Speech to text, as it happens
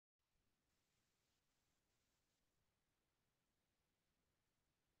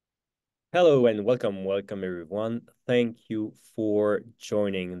Hello and welcome everyone. Thank you for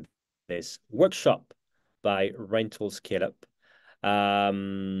joining this workshop by Rental Scale Up.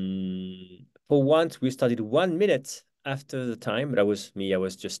 For once, we started 1 minute after the time. That was me. I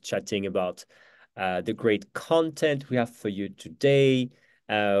was just chatting about the great content we have for you today.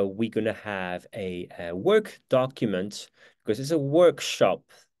 We're gonna have a work document because it's a workshop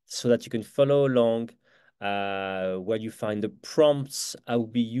so that you can follow along where you find the prompts I will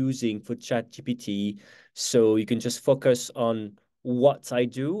be using for ChatGPT. So you can just focus on what I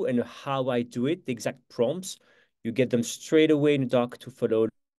do and how I do it, the exact prompts. You get them straight away in the doc to follow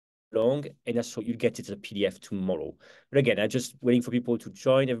along, and that's what you get it as a PDF tomorrow. But again, I'm just waiting for people to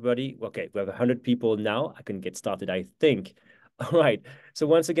join everybody. Okay, we have 100 people now. I can get started, I think. All right. So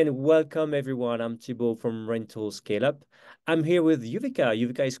once again, welcome everyone. I'm Thibault from Rental Scale Up. I'm here with Yuvika.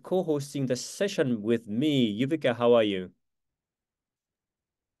 Yuvika is co-hosting the session with me. Yuvika, how are you?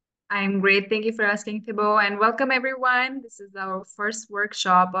 I'm great. Thank you for asking, Thibault, and welcome everyone. This is our first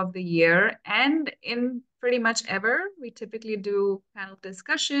workshop of the year, and in pretty much ever, we typically do panel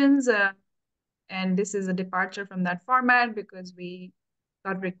discussions, and this is a departure from that format because we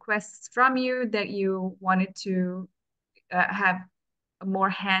got requests from you that you wanted to have a more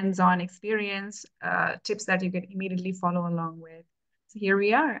hands-on experience, tips that you can immediately follow along with. So here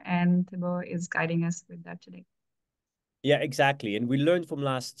we are, and Thibault is guiding us with that today. Yeah, exactly. And we learned from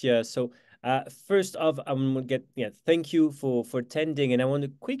last year. So first off, I'm gonna get thank you for attending. And I want to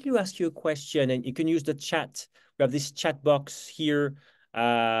quickly ask you a question, and you can use the chat. We have this chat box here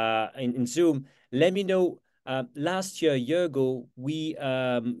in Zoom. Let me know. Last year, a year ago, we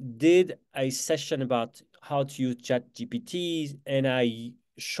did a session about how to use ChatGPT, and I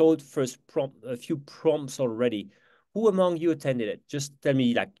showed a few prompts already. Who among you attended it? Just tell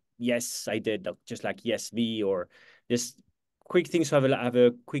me like, yes, I did. Just like yes, me, or just quick things so I have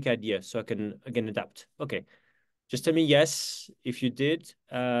a quick idea so I can adapt. Okay. Just tell me yes if you did.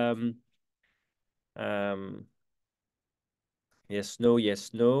 Um, yes, no,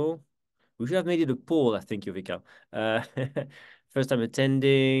 yes, no. We should have made it a poll, I think, Yuvika. Uh, first time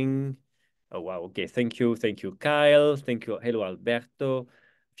attending. Oh, wow. Okay. Thank you. Thank you, Kyle. Thank you. Hello, Alberto. A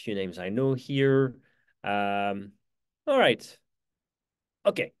few names I know here. All right.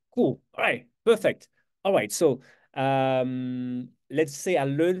 Okay, cool. All right, perfect. All right, so let's say I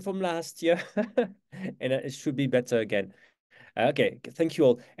learned from last year and it should be better again. Okay, thank you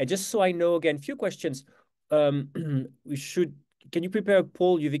all. And just so I know again, few questions. Um, we should, can you prepare a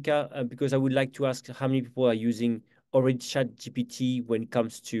poll, Yuvika? Because I would like to ask how many people are using already ChatGPT when it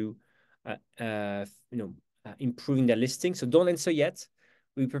comes to, improving their listing. So don't answer yet.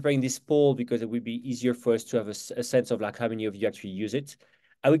 We're preparing this poll because it would be easier for us to have a sense of like how many of you actually use it.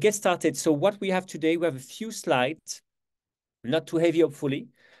 I will get started. So what we have today, we have a few slides, not too heavy, hopefully.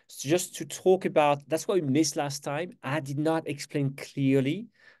 So just to talk about, that's what we missed last time. I did not explain clearly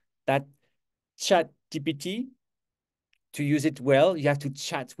that ChatGPT, to use it well, you have to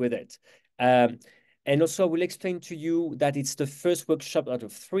chat with it. Um, and also, I will explain to you that it's the first workshop out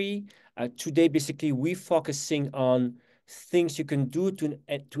of three. Today, basically, we're focusing on things you can do to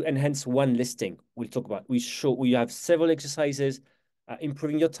enhance one listing. We'll talk about, we have several exercises,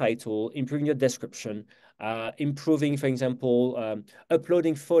 improving your title, improving your description, improving, for example,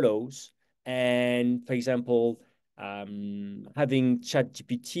 uploading photos, and, for example, having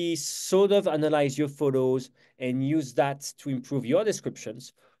ChatGPT sort of analyze your photos and use that to improve your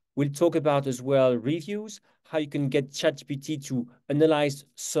descriptions. We'll talk about as well reviews, how you can get ChatGPT to analyze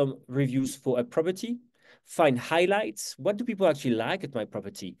some reviews for a property, find highlights. What do people actually like at my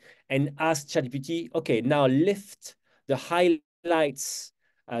property? And ask ChatGPT, okay, now lift the highlights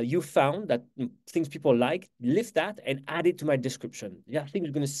you found that things people like, lift that and add it to my description. Yeah, I think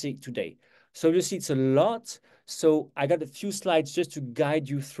we're going to see it today. So you'll see it's a lot. So I got a few slides just to guide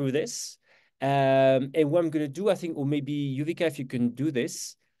you through this. And what I'm going to do, I think, or maybe Yuvika, if you can do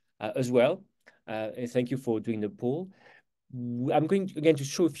this as well. And thank you for doing the poll. I'm going to, again to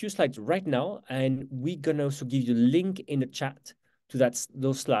show a few slides right now, and we're going to also give you a link in the chat to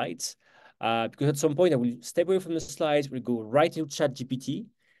those slides. Because at some point I will step away from the slides, we'll go right into ChatGPT.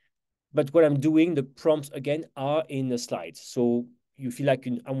 But what I'm doing, the prompts again are in the slides. So you feel like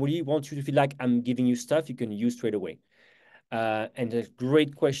I really want you to feel like I'm giving you stuff you can use straight away. And a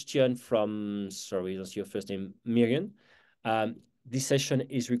great question from, sorry, that's your first name, Miriam. This session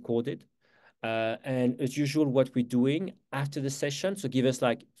is recorded. And as usual, what we're doing after the session, so give us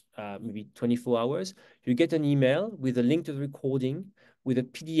like maybe 24 hours, you get an email with a link to the recording, with a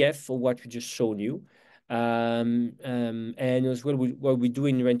PDF for what we just shown you. And as well, what we do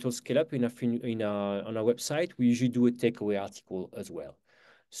in Rental Scale Up on our website, we usually do a takeaway article as well.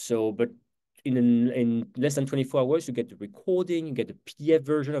 So, but in less than 24 hours, you get the recording, you get the PDF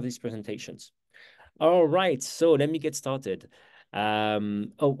version of these presentations. All right, so let me get started. Oh,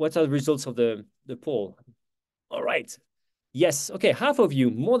 what are the results of the poll? All right. Yes, okay, half of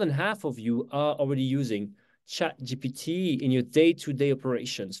you, more than half of you are already using ChatGPT in your day-to-day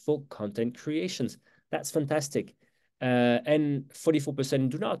operations for content creations. That's fantastic. And 44%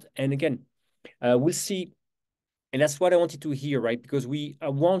 do not. And again, we'll see. And that's what I wanted to hear, right? Because I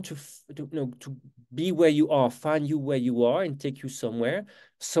want to be where you are, find you where you are, and take you somewhere.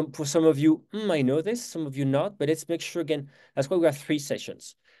 For some of you, I know this. Some of you not. But let's make sure again. That's why we have 3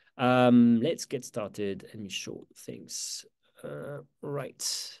 sessions. Let's get started. Let me show things.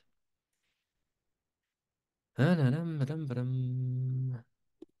 Right. If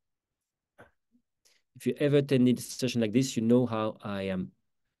you ever attended a session like this, you know how I am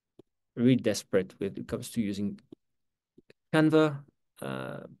really desperate when it comes to using Canva.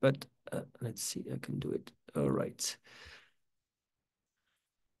 But let's see, I can do it. All right.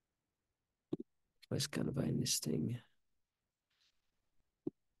 Where's Canva in this thing?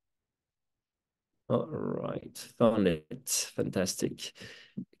 All right, found it. Fantastic.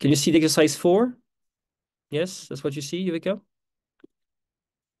 Can you see the exercise 4? Yes, that's what you see, Yuvika?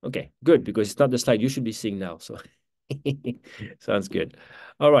 Okay, good, because it's not the slide you should be seeing now. So sounds good.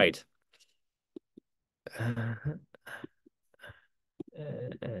 All right.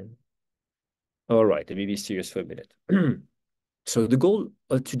 All right, let me be serious for a minute. So the goal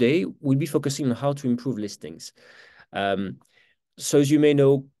of today will be focusing on how to improve listings. So as you may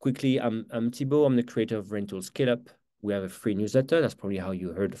know, quickly, I'm Thibault. I'm the creator of Rental Scale Up. We have a free newsletter. That's probably how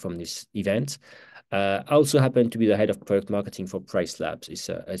you heard from this event. I also happen to be the head of product marketing for PriceLabs.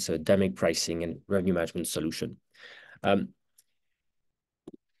 It's a dynamic pricing and revenue management solution.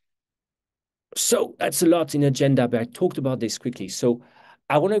 So that's a lot in agenda, but I talked about this quickly. So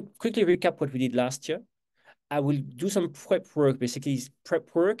I want to quickly recap what we did last year. I will do some prep work. Basically,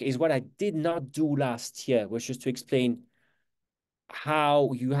 prep work is what I did not do last year, which is to explain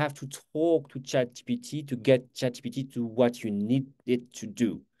how you have to talk to ChatGPT to get ChatGPT to what you need it to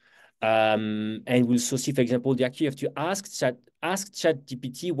do. And we'll also see, for example, you have to ask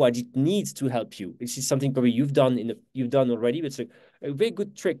ChatGPT what it needs to help you. This is something probably you've done already, but it's a very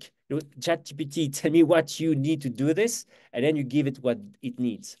good trick. ChatGPT, tell me what you need to do this, and then you give it what it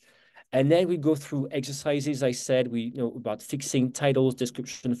needs. And then we go through exercises. I said about fixing titles,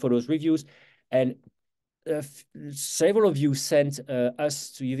 description, photos, reviews, and several of you sent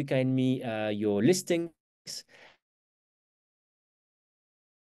us to Yuvika and me your listings.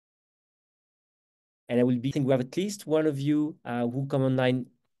 And I think we have at least one of you who come online,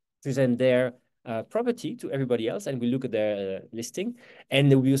 present their property to everybody else, and we look at their listing. And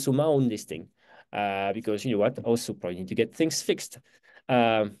there will be also my own listing because you know what? Also probably need to get things fixed.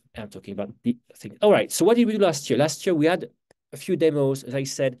 I'm talking about the thing. All right. So what did we do last year? Last year we had a few demos. As I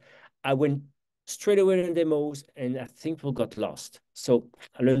said, I went straight away in demos, and I think people got lost. So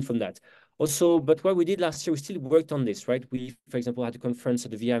I learned from that. Also, but what we did last year, we still worked on this, right? We, for example, had a conference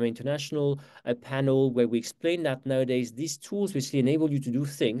at the VMA International, a panel where we explained that nowadays these tools basically enable you to do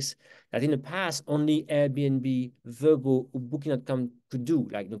things that in the past only Airbnb, Verbo, or Booking.com could do,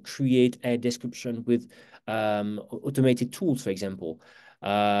 like create a description with automated tools, for example.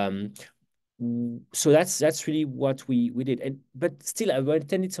 So that's really what we did. But still, I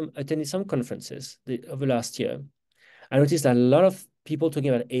attended some conferences over last year. I noticed that a lot of people talking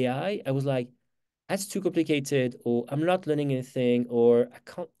about AI. I was like, that's too complicated, or I'm not learning anything, or I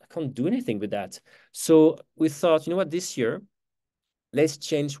can't do anything with that. So we thought, you know what, this year, let's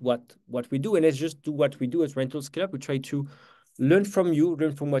change what we do, and let's just do what we do as Rental Scale Up. We try to learn from you,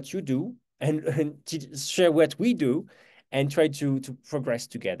 learn from what you do, and share what we do, and try to progress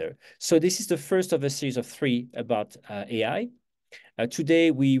together. So this is the first of a series of 3 about AI.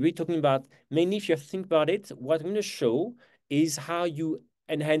 Today, we're talking about, mainly if you think about it, what I'm going to show is how you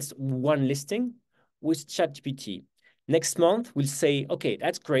enhance one listing with ChatGPT. Next month, we'll say, okay,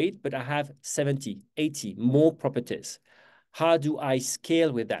 that's great, but I have 70, 80 more properties. How do I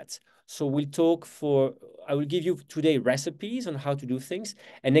scale with that? So I will give you today recipes on how to do things.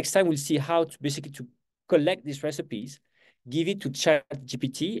 And next time we'll see how to basically to collect these recipes, give it to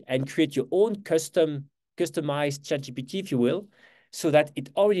ChatGPT and create your own customized ChatGPT, if you will, so that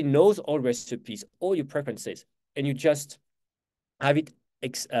it already knows all recipes, all your preferences, and you just have it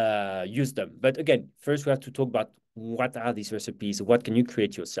use them. But again, first we have to talk about what are these recipes, what can you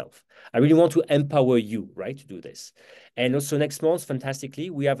create yourself. I really want to empower you, right, to do this. And also next month,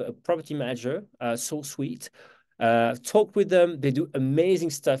 fantastically, we have a property manager, so sweet, Talk with them. They do amazing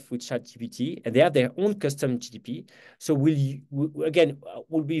stuff with ChatGPT, and they have their own custom GDP. So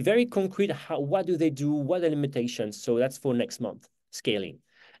we'll be very concrete. What do they do? What are the limitations? So that's for next month, scaling.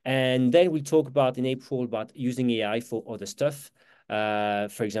 And then we'll talk about in April about using AI for other stuff.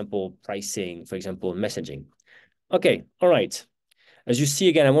 For example, pricing, for example, messaging. Okay, all right. As you see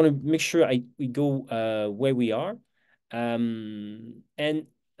again, I want to make sure we go where we are. And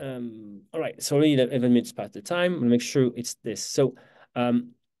all right, so already 11 minutes past the time. We'll make sure it's this. So the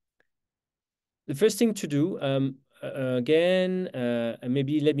first thing to do, again, and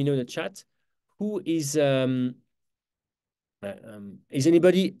maybe let me know in the chat, who is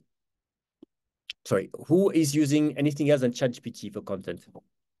anybody, sorry, who is using anything else than ChatGPT for content?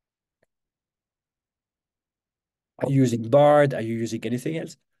 Are you using Bard? Are you using anything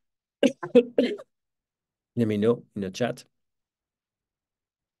else? Let me know in the chat.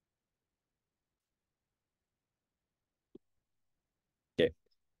 Okay.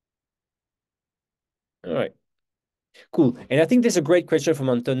 All right. Cool. And I think there's a great question from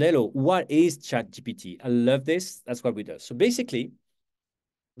Antonello. What is ChatGPT? I love this. That's what we do. So basically,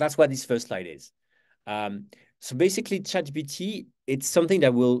 that's what this first slide is. So basically, ChatGPT, it's something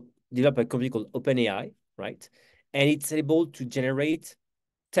that will develop a company called OpenAI, right? And it's able to generate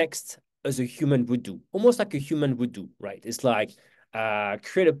text as a human would do, almost like a human would do, right? It's like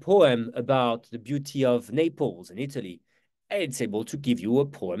create a poem about the beauty of Naples in Italy. And it's able to give you a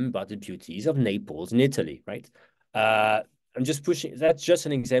poem about the beauties of Naples in Italy, right? I'm just pushing. That's just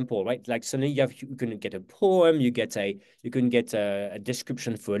an example, right? Like suddenly you can get a poem, you can get a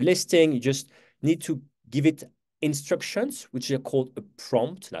description for a listing. You just need to give it instructions, which are called a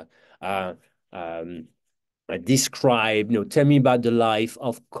prompt. Uh, um, describe, tell me about the life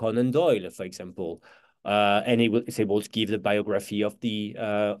of Conan Doyle, for example. And it's able to give the biography of the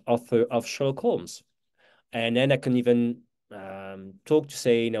author of Sherlock Holmes. And then I can even talk to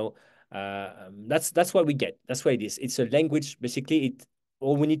say, that's what we get. That's what it is. It's a language. Basically,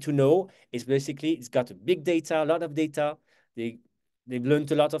 all we need to know is basically it's got a big data, a lot of data. They've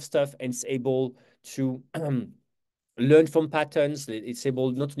learned a lot of stuff, and it's able to learn from patterns. It's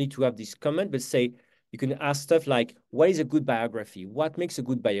able not only to have this comment, but say you can ask stuff like, what is a good biography? What makes a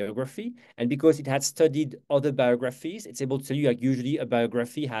good biography? And because it had studied other biographies, it's able to tell you like usually a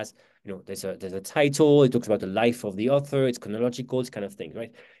biography has, there's a title, it talks about the life of the author, it's chronological, it's kind of thing,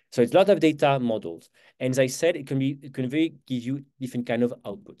 right? So it's a lot of data models. And as I said, it can give you different kind of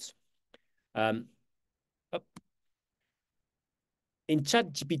outputs. In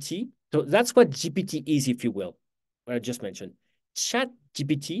ChatGPT, so that's what GPT is, if you will, what I just mentioned.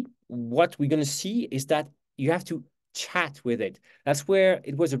 ChatGPT, what we're going to see is that you have to chat with it. That's where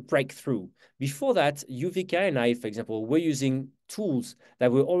it was a breakthrough. Before that, Yuvika and I, for example, were using tools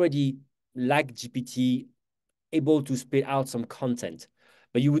that were already like GPT, able to spit out some content.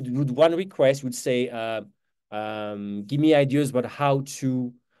 But you would one request would say, give me ideas about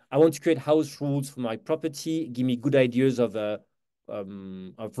I want to create house rules for my property. Give me good ideas of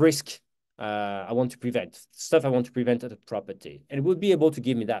risk I want to prevent, stuff I want to prevent at the property. And it would be able to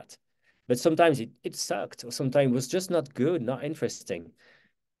give me that. But sometimes it sucked, or sometimes it was just not good, not interesting.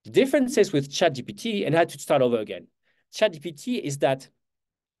 The difference is with ChatGPT, and I had to start over again. ChatGPT is that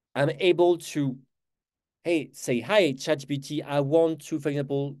I'm able to, say, hi, ChatGPT, I want to, for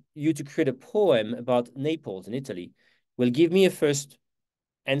example, you to create a poem about Naples in Italy. Will give me a first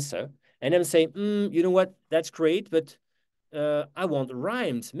answer. And I'm saying, you know what, that's great, but I want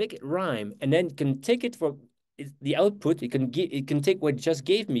rhymes, make it rhyme, and then can take it from the output. It can take what it just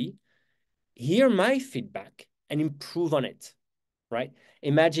gave me, hear my feedback, and improve on it. Right?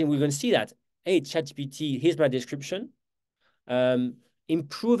 Imagine we're going to see that. Hey, ChatGPT, here's my description.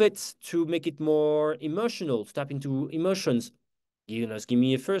 Improve it to make it more emotional, to tap into emotions. Give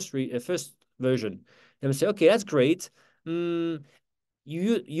me a first version. Then I say, okay, that's great.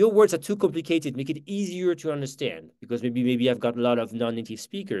 Your words are too complicated. Make it easier to understand, because maybe I've got a lot of non-native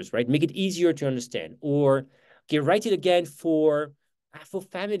speakers, right? Make it easier to understand. Or okay, write it again for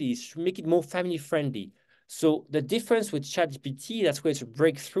families. Make it more family friendly. So the difference with ChatGPT, that's where it's a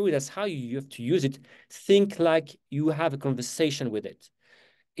breakthrough. That's how you have to use it. Think like you have a conversation with it.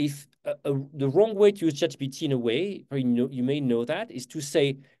 If the wrong way to use ChatGPT in a way, you may know that, is to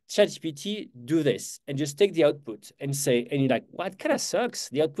say, ChatGPT, do this, and just take the output and say, and you're like, what kind of sucks?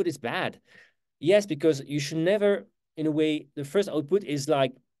 The output is bad. Yes, because you should never, in a way, the first output is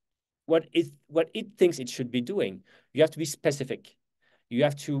like what it thinks it should be doing. You have to be specific. You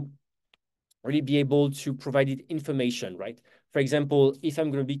have to really be able to provide it information, right? For example, if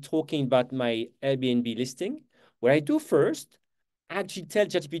I'm going to be talking about my Airbnb listing, what I do first, I actually tell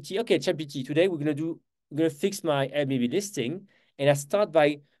ChatGPT, okay, ChatGPT, today we're going to do going to fix my Airbnb listing. And I start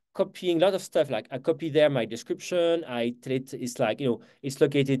by copying a lot of stuff. Like I copy there my description. I tell it it's like, it's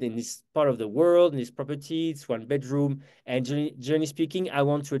located in this part of the world, in this property. It's 1 bedroom. And generally speaking, I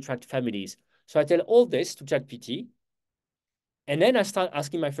want to attract families. So I tell all this to ChatGPT. And then I start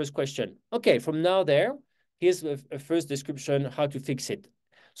asking my first question. Okay, from now there, here's a first description, how to fix it.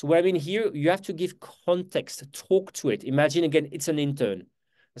 So what I mean here, you have to give context, talk to it. Imagine again, it's an intern.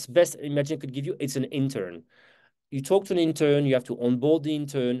 That's the best imagine I could give you. It's an intern. You talk to an intern, you have to onboard the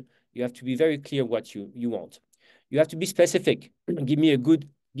intern. You have to be very clear what you want. You have to be specific. Give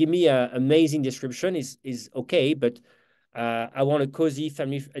me an amazing description is okay, but I want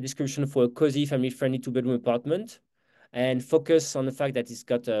a description for a cozy family-friendly 2 bedroom apartment and focus on the fact that it's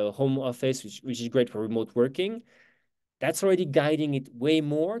got a home office, which is great for remote working. That's already guiding it way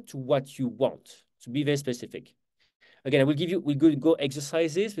more to what you want. So be very specific. Again, we could go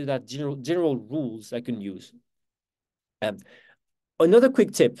exercises with that general rules I can use. Another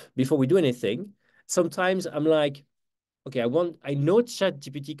quick tip before we do anything. Sometimes I'm like, okay, I know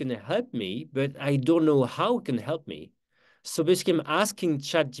ChatGPT can help me, but I don't know how it can help me. So basically, I'm asking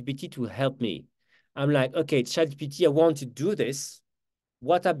ChatGPT to help me. I'm like, okay, ChatGPT, I want to do this.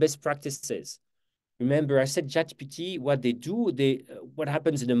 What are best practices? Remember, I said ChatGPT, what they do, what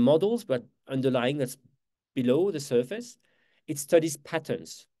happens in the models, but underlying that's below the surface, it studies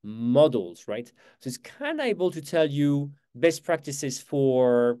patterns, models, right? So it's kind of able to tell you best practices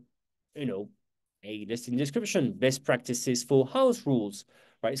for, a listing description, best practices for house rules,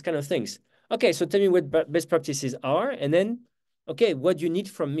 right? It's kind of things. Okay, so tell me what best practices are, and then, okay, what do you need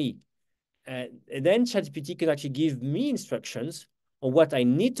from me? And then ChatGPT can actually give me instructions on what I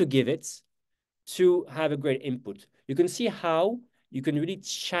need to give it to have a great input. You can see how you can really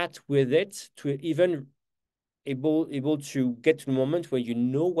chat with it to even able to get to the moment where you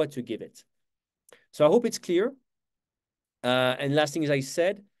know what to give it. So I hope it's clear. And last thing, as I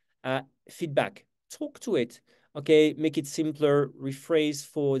said, feedback. Talk to it. Okay, make it simpler, rephrase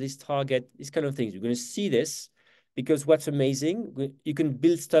for this target, these kind of things. You're going to see this because what's amazing, you can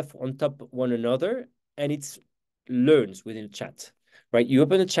build stuff on top of one another and it learns within chat, right? You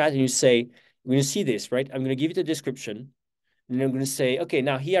open a chat and you say, we're going to see this, right? I'm going to give it a description. And then I'm going to say, okay,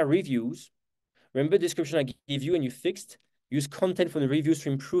 now here are reviews. Remember the description I gave you and you fixed? Use content from the reviews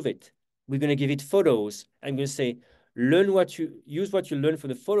to improve it. We're going to give it photos. I'm going to say, use what you learned from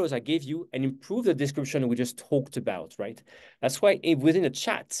the photos I gave you and improve the description we just talked about, right? That's why within a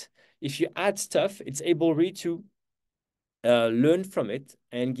chat, if you add stuff, it's able really to learn from it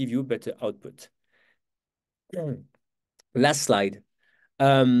and give you better output. Last slide.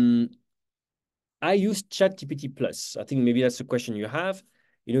 I use ChatGPT Plus. I think maybe that's the question you have.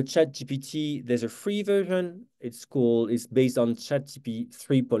 ChatGPT, there's a free version. It's based on ChatGPT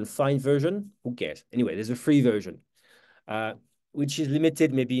 3.5 version. Who cares? Anyway, there's a free version, which is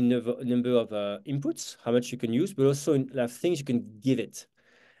limited maybe in number of inputs, how much you can use, but also in things you can give it.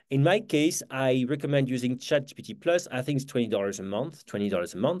 In my case, I recommend using ChatGPT Plus. I think it's $20 a month,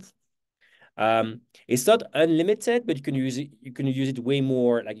 $20 a month. It's not unlimited, but you can use it way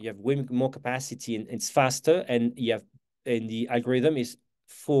more, like you have way more capacity and it's faster and the algorithm is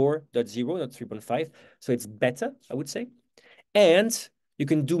 4.0, not 3.5. So it's better, I would say. And you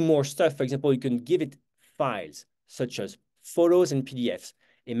can do more stuff. For example, you can give it files such as photos and PDFs.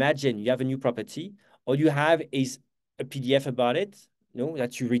 Imagine you have a new property, all you have is a PDF about it,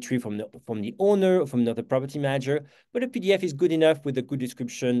 that you retrieve from the owner or from another property manager. But a PDF is good enough with a good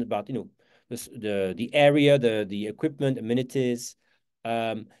description about, the area, the equipment, amenities.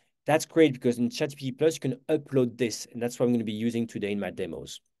 That's great because in ChatGPT Plus, you can upload this, and that's what I'm going to be using today in my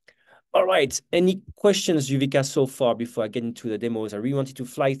demos. All right. Any questions, Yuvika, so far before I get into the demos? I really wanted to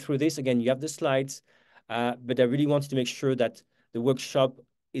fly through this. Again, you have the slides, but I really wanted to make sure that the workshop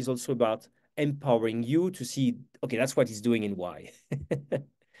is also about empowering you to see, okay, that's what he's doing and why.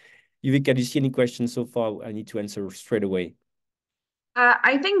 Yuvika, do you see any questions so far? I need to answer straight away.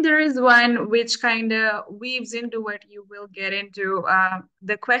 I think there is one which kind of weaves into what you will get into.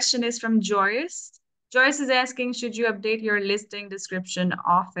 The question is from Joyce. Joyce is asking, should you update your listing description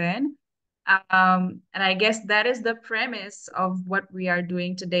often? And I guess that is the premise of what we are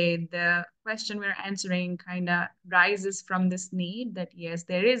doing today. The question we're answering kind of rises from this need that, yes,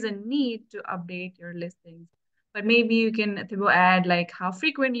 there is a need to update your listings. But maybe you can, Thibault, add like how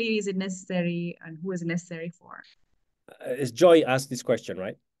frequently is it necessary and who is it necessary for? Is Joy asked this question,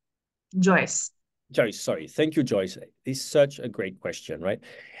 right? Joyce. Joyce, sorry. Thank you, Joyce. It's such a great question, right?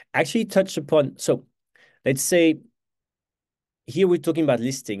 Actually touch upon, so let's say here we're talking about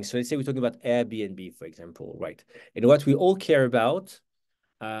listings. So let's say we're talking about Airbnb, for example, right? And what we all care about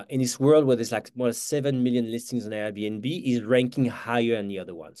in this world where there's like more than 7 million listings on Airbnb, is ranking higher than the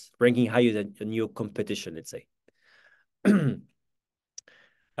other ones, ranking higher than your competition, let's say.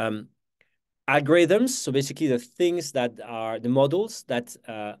 Algorithms, so basically the things that are the models that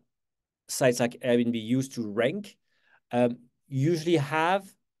sites like Airbnb use to rank, usually have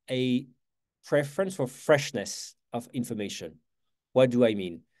a preference for freshness of information. What do I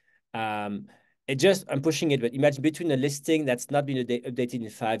mean? I'm pushing it, but imagine between a listing that's not been updated in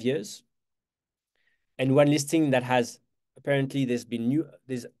 5 years and one listing that has apparently there's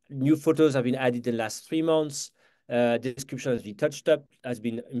new photos have been added in the last 3 months. Description has been touched up, has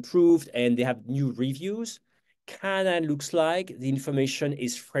been improved, and they have new reviews. Kind of looks like the information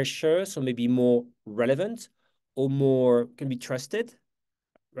is fresher, so maybe more relevant or more can be trusted,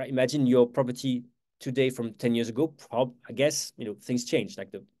 right? Imagine your property today from 10 years ago. I guess, things change,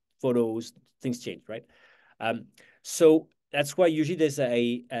 like the photos, things change, right? So that's why usually there's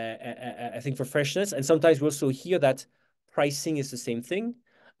I think for freshness. And sometimes we also hear that pricing is the same thing.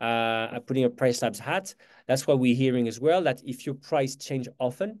 I'm putting a PriceLabs hat. That's why we're hearing as well that if your price change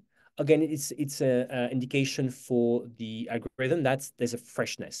often, again, it's an indication for the algorithm that there's a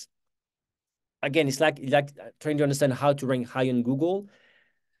freshness. Again, it's like trying to understand how to rank high on Google.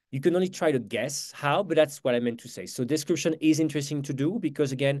 You can only try to guess how, but that's what I meant to say. So description is interesting to do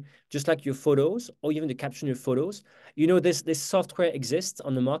because, again, just like your photos or even the caption of your photos, this software exists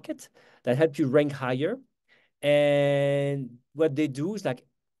on the market that help you rank higher. And what they do is like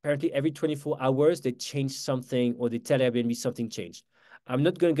apparently every 24 hours, they change something or they tell Airbnb something changed. I'm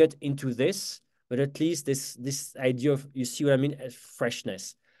not going to get into this, but at least this idea of, you see what I mean,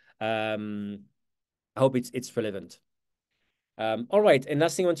 freshness. I hope it's relevant. All right, and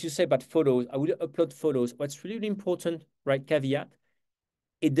last thing I want to say about photos, I will upload photos. What's really important, right, caveat,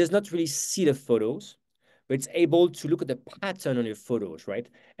 it does not really see the photos, but it's able to look at the pattern on your photos, right?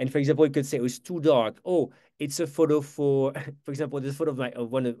 And for example, you could say, oh, it's too dark. Oh, it's a photo for, for example, this photo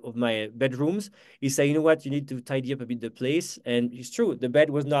of one of my bedrooms. You say, you know what, you need to tidy up a bit the place. And it's true, the bed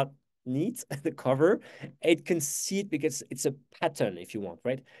was not neat, the cover. It can see it because it's a pattern, if you want,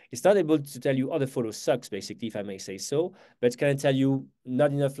 right? It's not able to tell you, oh, the photo sucks, basically, if I may say so, but it's going to tell you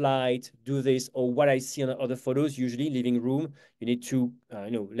not enough light, do this, or what I see on other photos, usually living room, you need to,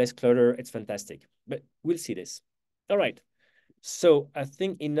 less clutter. It's fantastic, but we'll see this. All right. So I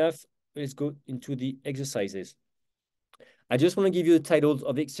think enough. Let's go into the exercises. I just want to give you the titles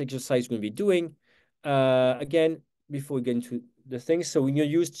of each exercise we're going to be doing. Again, before we get into the things. So we're going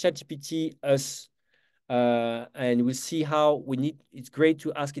to use ChatGPT us, and we'll see how it's great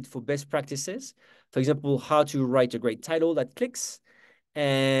to ask it for best practices. For example, how to write a great title that clicks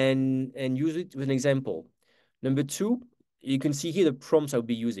and use it with an example. Number two, you can see here the prompts I'll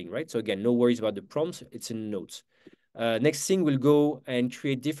be using, right? So again, no worries about the prompts. It's in the notes. Next thing, we'll go and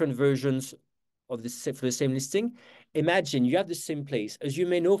create different versions of for the same listing. Imagine you have the same place. As you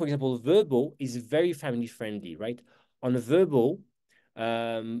may know, for example, Vrbo is very family friendly, right? On Vrbo,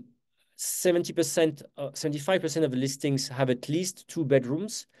 70%, 75% of the listings have at least 2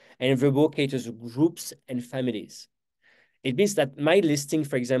 bedrooms, and Vrbo caters to groups and families. It means that my listing,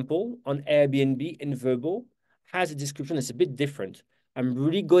 for example, on Airbnb in Vrbo has a description that's a bit different. I'm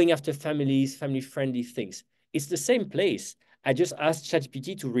really going after families, family-friendly things. It's the same place. I just asked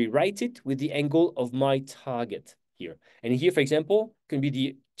ChatGPT to rewrite it with the angle of my target here. And here, for example, can be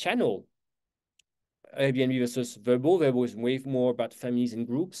the channel. Airbnb versus Vrbo. Vrbo is way more about families and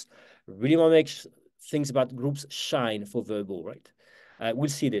groups. Really want to make things about groups shine for Vrbo, right? We'll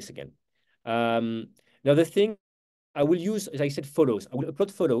see this again. Now, the thing I will use, as I said, photos. I will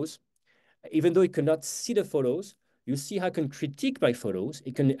upload photos. Even though it cannot see the photos, you see how I can critique my photos.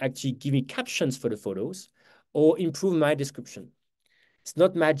 It can actually give me captions for the photos or improve my description. It's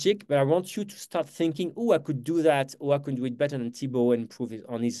not magic, but I want you to start thinking, oh, I could do that, or I could do it better than Thibault and improve it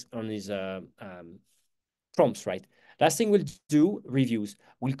on his prompts, right? Last thing we'll do, reviews.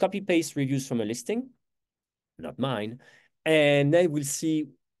 We'll copy paste reviews from a listing, not mine, and then we'll see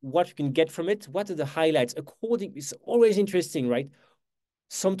what we can get from it. What are the highlights? It's always interesting, right?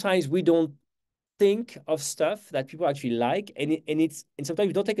 Sometimes we don't think of stuff that people actually like, and sometimes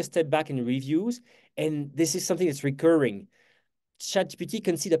we don't take a step back in reviews, and this is something that's recurring. ChatGPT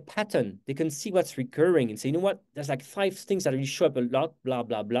can see the pattern. They can see what's recurring and say, you know what, there's like 5 things that really show up a lot, blah,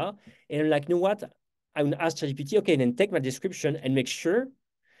 blah, blah. And I'm like, you know what, I'm going to ask ChatGPT, okay, then take my description and make sure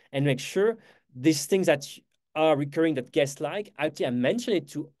these things that are recurring that guests like, actually I mention it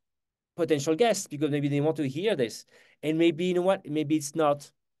to potential guests because maybe they want to hear this. And maybe, you know what, maybe it's not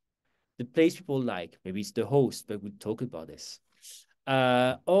the place people like, maybe it's the host, but we'll talk about this.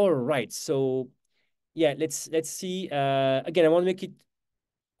 All right, so yeah, let's see. Again, I want to make it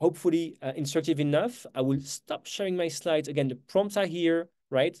hopefully instructive enough. I will stop sharing my slides. Again, the prompts are here,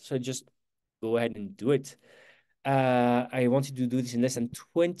 right? So just go ahead and do it. I wanted to do this in less than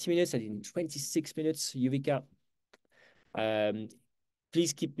 20 minutes. I did in 26 minutes, Yuvika.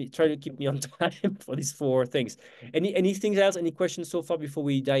 Please try to keep me on time for these 4 things. Anything else? Any questions so far before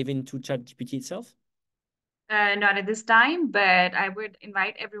we dive into ChatGPT itself? Not at this time, but I would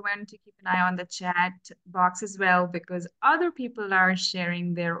invite everyone to keep an eye on the chat box as well, because other people are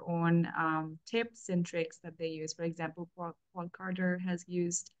sharing their own tips and tricks that they use. For example, Paul Carter has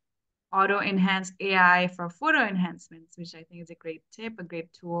used auto enhance AI for photo enhancements, which I think is a great tip, a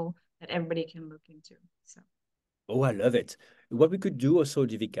great tool that everybody can look into. So, Oh, I love it. What we could do also,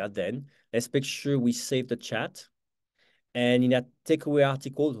 Divika, then, let's make sure we save the chat. And in that takeaway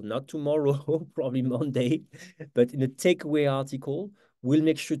article, not tomorrow, probably Monday, but in a takeaway article, we'll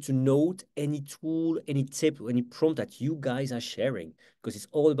make sure to note any tool, any tip, any prompt that you guys are sharing, because it's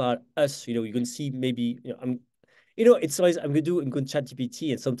all about us. You can see maybe, it's always, I'm going to chat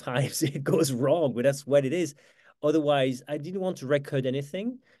GPT and sometimes it goes wrong, but that's what it is. Otherwise, I didn't want to record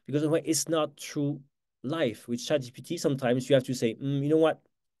anything because it's not true life. With ChatGPT, sometimes you have to say, you know what,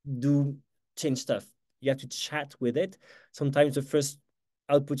 do change stuff. You have to chat with it. Sometimes the first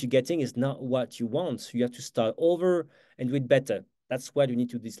output you're getting is not what you want. So you have to start over and do it better. That's why we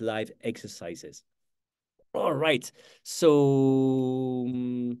need to do these live exercises. All right. So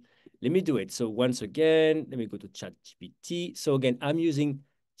let me do it. So once again, let me go to ChatGPT. So again, I'm using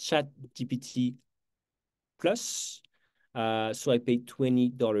ChatGPT Plus. So I pay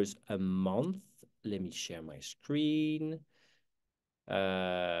 $20 a month. Let me share my screen.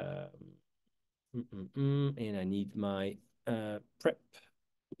 Uh, and I need my prep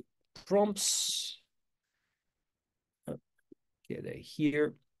prompts. Okay, they're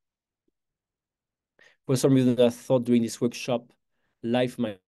here. For some reason, I thought doing this workshop live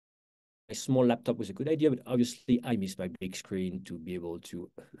my small laptop was a good idea, but obviously I miss my big screen to be able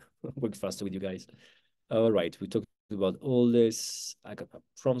to work faster with you guys. All right, we talked about all this. I got my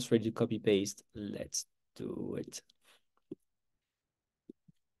prompts ready to copy paste. Let's do it.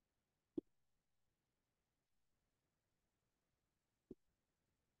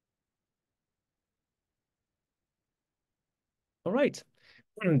 All right.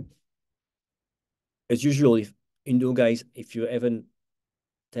 As usual, guys, if you haven't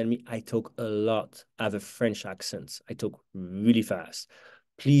tell me I talk a lot. I have a French accent. I talk really fast.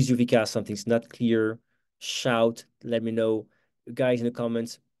 Please, Yuvika, something's not clear. Shout, let me know. You guys in the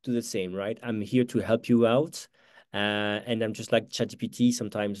comments, do the same, right? I'm here to help you out. And I'm just like ChatGPT.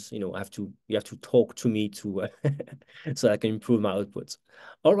 Sometimes, you have to talk to me to so I can improve my outputs.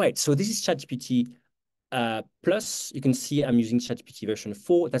 All right, so this is ChatGPT Plus. You can see I'm using ChatGPT version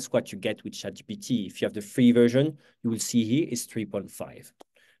 4. That's what you get with ChatGPT. If you have the free version, you will see here is 3.5.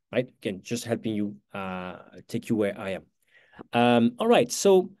 Right? Again, just helping you take you where I am. All right.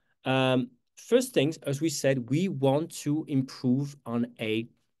 So first things, as we said, we want to improve on I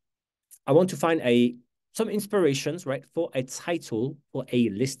want to find some inspirations, right, for a title for a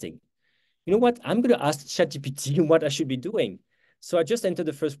listing. You know what? I'm going to ask ChatGPT what I should be doing. So I just entered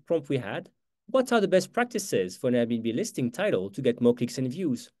the first prompt we had. What are the best practices for an Airbnb listing title to get more clicks and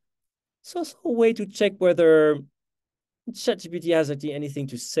views? So it's a way to check whether ChatGPT has anything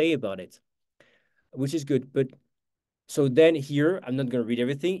to say about it, which is good. But so then here, I'm not going to read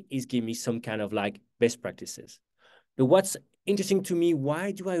everything. It's giving me some kind of like best practices. But what's interesting to me,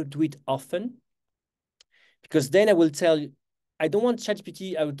 why do I do it often? Because then I will tell you, I don't want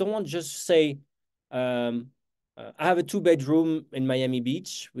ChatGPT, I don't want just say, I have a 2-bedroom in Miami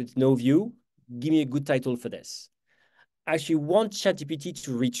Beach with no view. Give me a good title for this. I actually want ChatGPT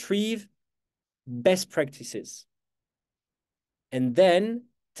to retrieve best practices and then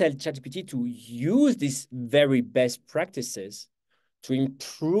tell ChatGPT to use these very best practices to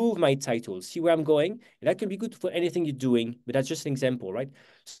improve my title. See where I'm going? And that can be good for anything you're doing, but that's just an example, right?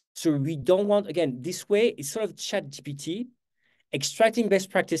 So we don't want, again, this way, it's sort of ChatGPT extracting best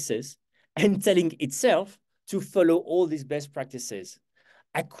practices and telling itself to follow all these best practices.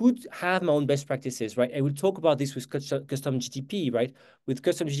 I could have my own best practices, right? I will talk about this with custom GTP, right? With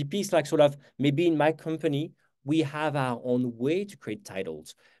custom GTP, it's like sort of maybe in my company, we have our own way to create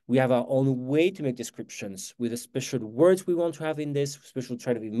titles. We have our own way to make descriptions with the special words we want to have in this, special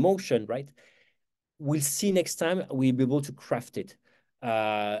trait of emotion, right? We'll see next time we'll be able to craft it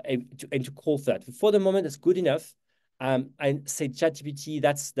and to call that. For the moment, it's good enough. I say ChatGPT,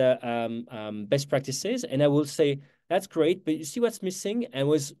 that's the best practices. And I will say, that's great, but you see what's missing? And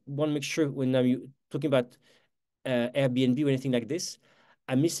want to make sure when I'm talking about Airbnb or anything like this,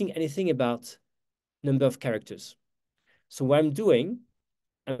 I'm missing anything about number of characters. So what I'm doing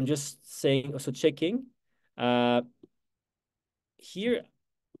I'm just saying, also checking. Here,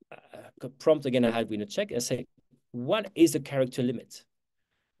 prompt again, I had with a check and say, what is the character limit,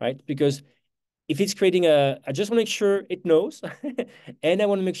 right? Because if it's creating I just want to make sure it knows, and I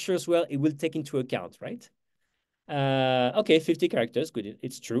want to make sure as well it will take into account, right? Okay, 50 characters, good,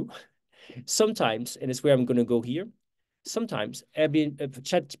 it's true. Sometimes, and it's where I'm going to go here, sometimes Airbnb,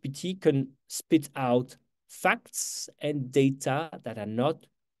 ChatGPT can spit out facts and data that are not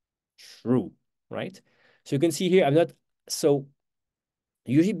true, right? So you can see here, I'm not, so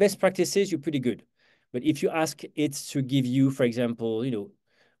usually best practices, you're pretty good. But if you ask it to give you, for example,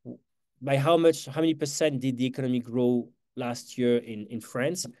 by how many percent did the economy grow last year in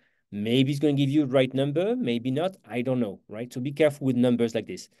France? Maybe it's going to give you the right number, maybe not. I don't know, right? So be careful with numbers like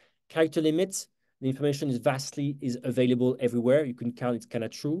this. Character limits, the information is available everywhere. You can count, it's kind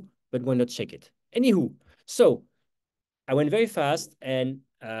of true, but why not check it? Anywho, so I went very fast, and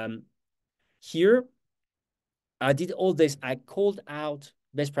here I did all this. I called out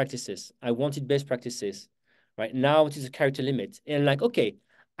best practices. I wanted best practices, right? Now it is a character limit. And like, okay,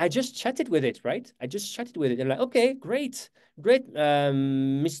 I just chatted with it, right? I just chatted with it. And like, okay, great, great,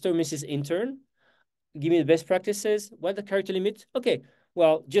 Mr. or Mrs. Intern, give me the best practices. What the character limit? Okay,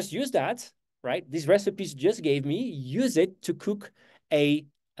 well, just use that, right? These recipes just gave me, use it to cook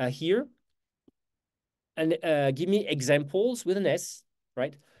here, and give me examples with an S,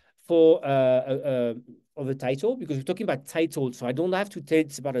 right? For of a title, because we're talking about title, so I don't have to tell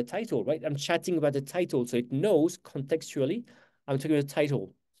it's about a title, right? I'm chatting about the title, so it knows contextually I'm talking about a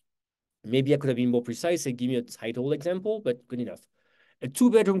title. Maybe I could have been more precise and give me a title example, but good enough. A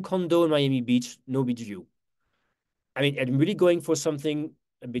 2-bedroom condo in Miami Beach, no beach view. I mean, I'm really going for something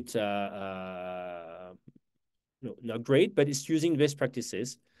a bit no, not great, but it's using best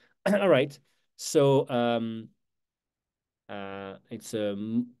practices. All right. So it's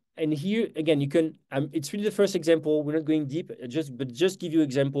and here again you can it's really the first example. We're not going deep, just give you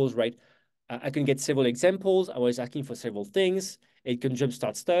examples, right? I can get several examples. I was asking for several things. It can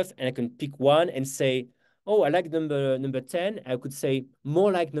jumpstart stuff, and I can pick one and say, oh, I like number 10. I could say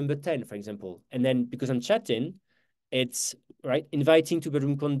more like number 10, for example. And then because I'm chatting, it's right inviting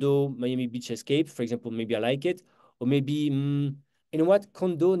 2-bedroom condo, Miami Beach escape, for example. Maybe I like it, or maybe you know what,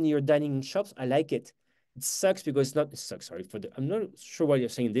 condo near dining shops. I like it. It sucks because it's not. It sucks. Sorry for the. I'm not sure why you're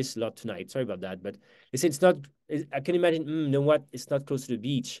saying this a lot tonight. Sorry about that, but they say it's not. I can imagine. You know what? It's not close to the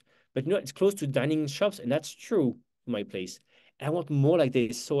beach, but you know it's close to dining shops, and that's true for my place. And I want more like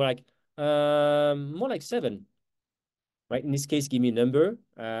this. So like, more like 7, right? In this case, give me a number.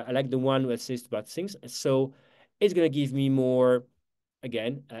 I like the one that says about things. So it's gonna give me more,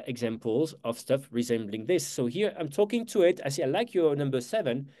 again, examples of stuff resembling this. So here I'm talking to it. I say, I like your number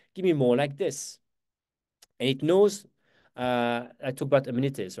 7. Give me more like this. And it knows, I talk about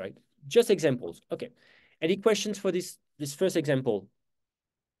amenities, right? Just examples. Okay. Any questions for this first example?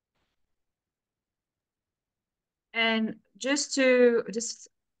 And just a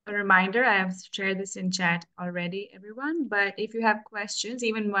reminder, I have shared this in chat already, everyone. But if you have questions,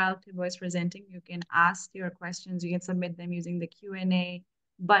 even while Thibault is presenting, you can ask your questions. You can submit them using the Q&A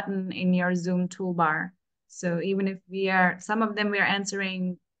button in your Zoom toolbar. So even if some of them we are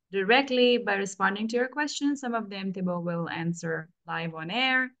answering directly by responding to your questions, some of them Thibault will answer live on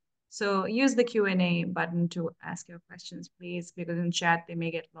air. So use the Q&A button to ask your questions, please, because in chat they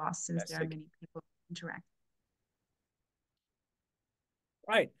may get lost since there are Fantastic. many people interacting.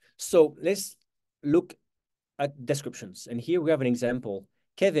 Right. So let's look at descriptions. And here we have an example.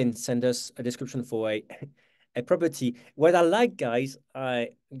 Kevin sent us a description for a property. What I like, guys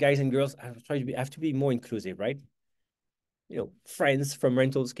and girls, I have to be more inclusive, right? Friends from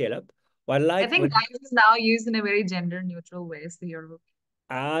Rental Scale Up. What I I like, think guys is now used in a very gender neutral way, so you're okay.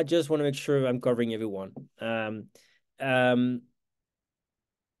 I just want to make sure I'm covering everyone. Um,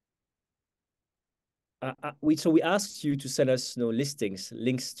 we asked you to send us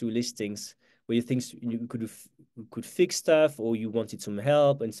links to listings where you think you could fix stuff, or you wanted some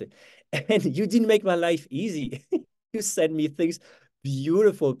help, and and you didn't make my life easy. You sent me things,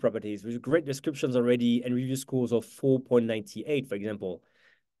 beautiful properties with great descriptions already and review scores of 4.98, for example.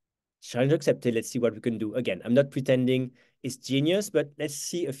 Challenge accepted. Let's see what we can do. Again, I'm not pretending it's genius, but let's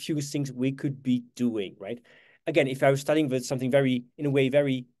see a few things we could be doing, right? Again, if I was starting with something very, in a way,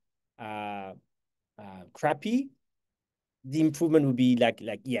 very uh, crappy, the improvement would be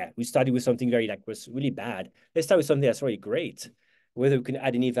yeah, we started with something very was really bad. Let's start with something that's really great, whether we can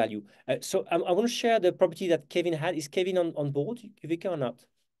add any value. So I want to share the property that Kevin had. Is Kevin on board, Yuvika, or not?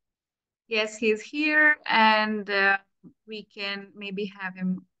 Yes, he's here, and we can maybe have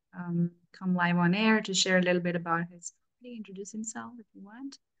him come live on air to share a little bit about his property, introduce himself if you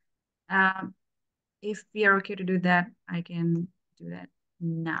want. Um, if we are okay to do that, I can do that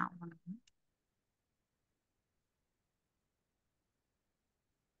now.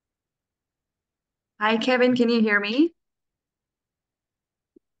 Hi, Kevin, can you hear me?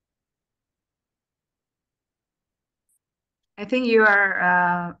 I think you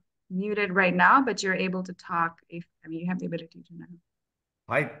are muted right now, but you're able to talk if, I mean, you have the ability to now.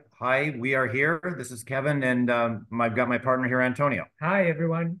 Hi, we are here. This is Kevin, and I've got my partner here, Antonio. Hi,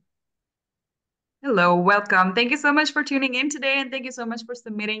 everyone. Hello, welcome. Thank you so much for tuning in today, and thank you so much for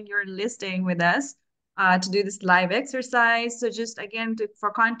submitting your listing with us to do this live exercise. So just again,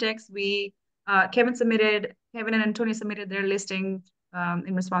 for context, Kevin and Antonio submitted their listing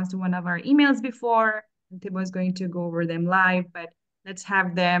in response to one of our emails before, and Thibault is going to go over them live, but let's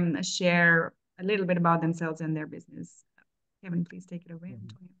have them share a little bit about themselves and their business. Kevin, please take it away,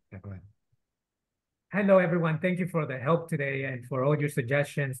 Antonio. Yeah, go ahead. Hello, everyone. Thank you for the help today and for all your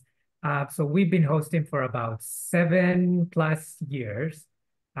suggestions. So we've been hosting for about 7+ years.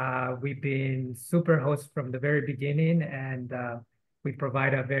 We've been super hosts from the very beginning, and we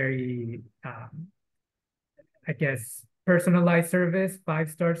provide a very, I guess, personalized service,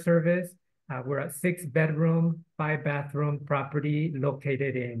 5-star service. We're a 6-bedroom, 5-bathroom property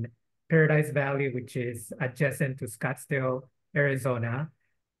located in Paradise Valley, which is adjacent to Scottsdale, Arizona.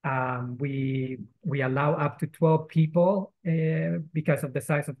 We allow up to 12 people because of the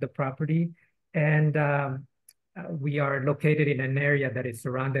size of the property, and we are located in an area that is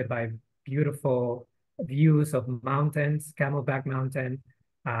surrounded by beautiful views of mountains, Camelback Mountain,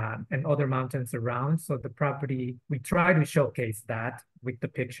 and other mountains around. So the property, we try to showcase that with the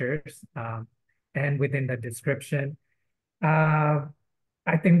pictures and within the description.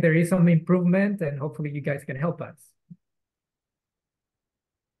 I think there is some improvement, and hopefully you guys can help us.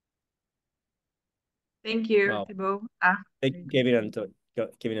 Thank you, Wow. Thibault. Thank you, Kevin and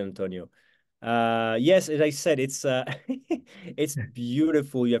Antonio. Yes, as I said, it's it's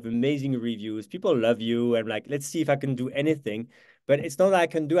beautiful. You have amazing reviews. People love you. I'm like, let's see if I can do anything. But it's not that I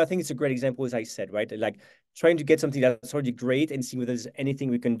can do. I think it's a great example, as I said, right? Like trying to get something that's already great and see whether there's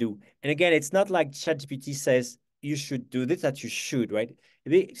anything we can do. And again, it's not like ChatGPT says you should do this, that you should, right?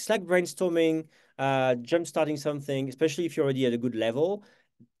 It's like brainstorming, jump starting something, especially if you're already at a good level.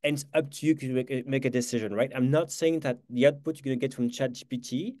 And it's up to you to make a decision, right? I'm not saying that the output you're going to get from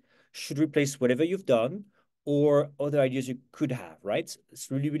ChatGPT should replace whatever you've done or other ideas you could have, right?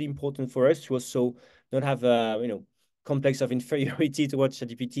 It's really, really important for us to also not have a, complex of inferiority towards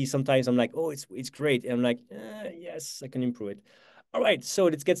ChatGPT. Sometimes I'm like, oh, it's great. And I'm like, yes, I can improve it. All right, so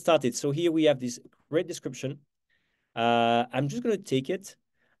let's get started. So here we have this great description. I'm just going to take it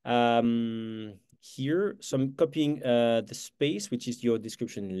here. So I'm copying the space, which is your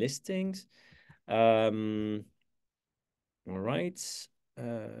description listings. All right.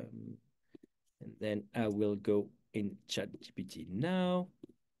 And then I will go in ChatGPT now.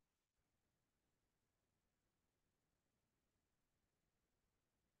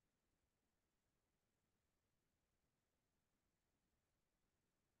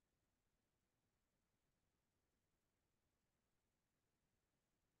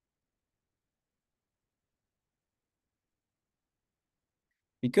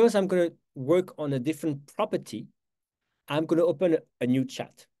 Because I'm going to work on a different property, I'm going to open a new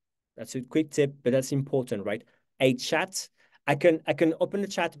chat. That's a quick tip, but that's important, right? A chat. I can open a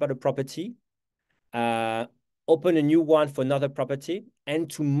chat about a property, open a new one for another property, and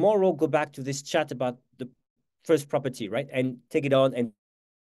tomorrow go back to this chat about the first property, right? And take it on and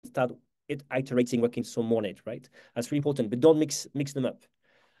start iterating, working some more on it, right? That's really important, but don't mix them up.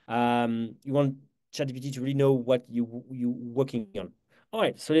 You want ChatGPT to really know what you working on. All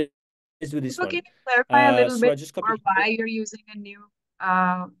right, so let's do this So one. can you clarify a little So bit I just more copied. why you're using a new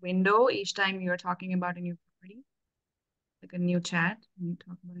window each time you're talking about a new property? Like a new chat when you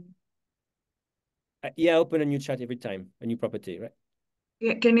talk about it. Yeah, open a new chat every time, a new property, right?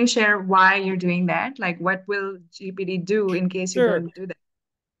 Yeah, can you share why you're doing that? Like what will GPT do in case you Sure. don't do that?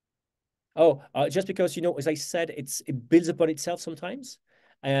 Oh, just because, as I said, it builds upon itself sometimes.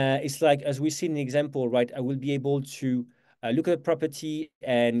 It's like, as we see in the example, right? I will be able to look at a property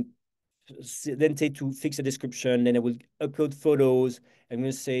and then say to fix a description. Then I will upload photos. I'm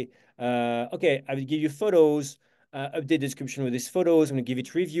going to say, okay, I will give you photos, update description with these photos. I'm going to give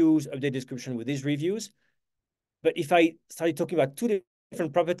it reviews, update description with these reviews. But if I started talking about two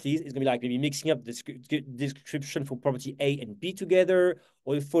different properties, it's going to be like maybe mixing up the description for property A and B together,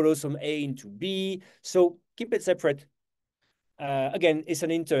 or the photos from A into B. So keep it separate. Again, it's an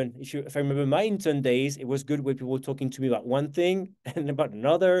intern. If I remember my intern days, it was good when people were talking to me about one thing and about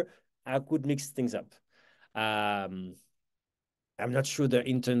another. I could mix things up. I'm not sure the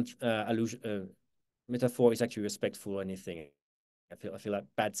intent metaphor is actually respectful or anything. I feel like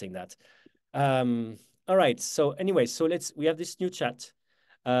bad saying that. All right. So anyway, we have this new chat.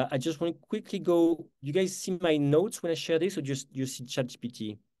 I just want to quickly go. You guys see my notes when I share this, or just you see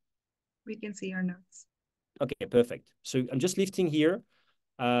ChatGPT? We can see your notes. Okay, perfect. So I'm just lifting here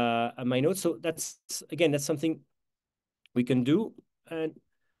my notes. So that's something we can do. And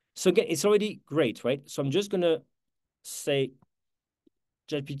so again, it's already great, right? So I'm just gonna say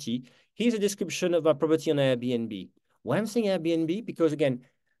ChatGPT, here's a description of a property on Airbnb. Why I'm saying Airbnb? Because again,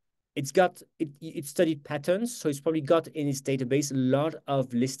 it studied patterns, so it's probably got in its database a lot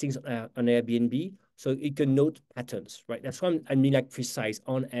of listings on Airbnb, so it can note patterns, right? That's why I mean like precise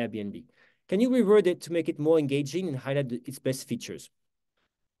on Airbnb. Can you reword it to make it more engaging and highlight its best features?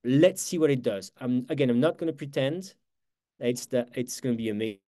 Let's see what it does. Again, I'm not going to pretend it's going to be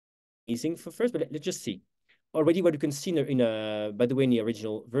amazing for first, but let's just see. Already, what you can see by the way, in the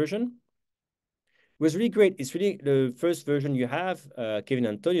original version was really great. It's really the first version you have, Kevin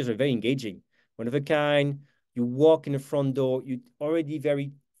and Antonio, is very engaging. One of a kind. You walk in the front door, you already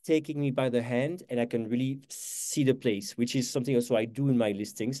very taking me by the hand, and I can really see the place, which is something also I do in my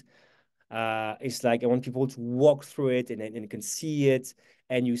listings. It's like I want people to walk through it and can see it.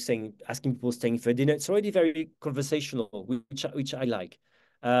 And you asking people staying for dinner. It's already very conversational, which I like.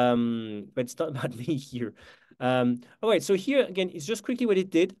 But it's not about me here. All right, so here again, it's just quickly what it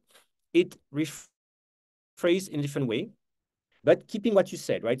did. It rephrased in a different way, but keeping what you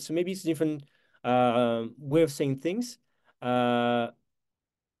said, right? So maybe it's a different way of saying things.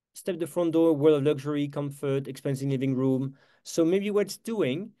 Step the front door, world of luxury, comfort, expensive living room. So maybe what it's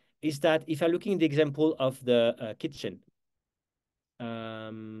doing is that if I'm looking at the example of the kitchen,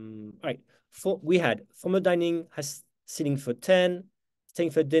 all right, we had formal dining has seating for 10,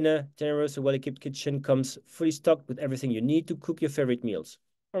 staying for dinner, generous, a well-equipped kitchen comes fully stocked with everything you need to cook your favorite meals.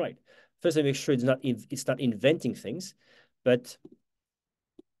 All right, first I make sure it's not inventing things, but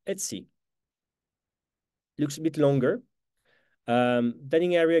let's see. Looks a bit longer.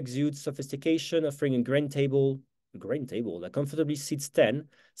 Dining area exudes sophistication, offering a grand table that comfortably seats 10,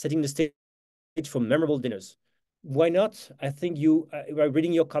 setting the stage for memorable dinners. Why not? I think you, by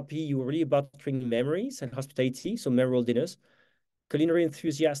reading your copy, you were really about creating memories and hospitality, so memorable dinners. Culinary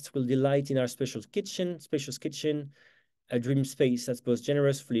enthusiasts will delight in our spacious kitchen, a dream space that's both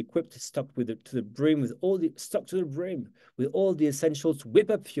generous, fully equipped, stocked to the brim with all the essentials to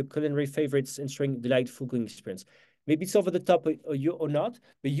whip up your culinary favorites, ensuring delightful cooking experience. Maybe it's over the top or not,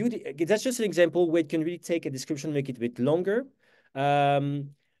 but that's just an example where it can really take a description, make it a bit longer, and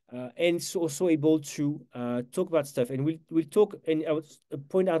it's also able to talk about stuff. And we'll talk. And I would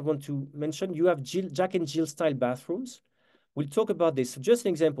point out, want to mention, you have Jack and Jill style bathrooms. We'll talk about this. So just an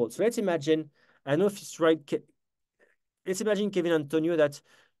example. So let's imagine. I don't know if it's right. Let's imagine, Kevin Antonio, that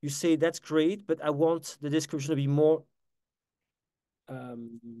you say that's great, but I want the description to be more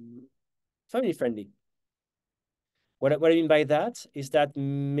family friendly. What I mean by that is that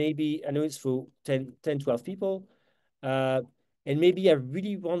maybe, I know it's for 10, 12 people, and maybe I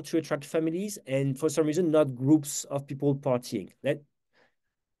really want to attract families and for some reason, not groups of people partying.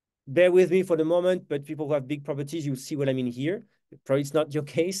 Bear with me for the moment, but people who have big properties, you see what I mean here. Probably it's not your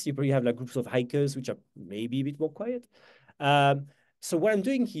case. You probably have like groups of hikers, which are maybe a bit more quiet. So what I'm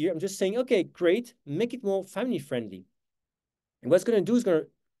doing here, I'm just saying, okay, great, make it more family friendly. And what's going to do is going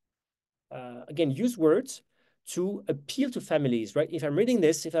to, again, use words to appeal to families, right? If I'm reading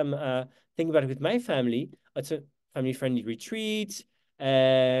this, if I'm thinking about it with my family, it's a family friendly retreat.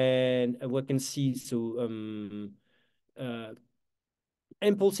 And we can see, so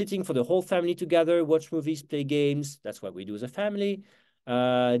ample sitting for the whole family together, watch movies, play games. That's what we do as a family.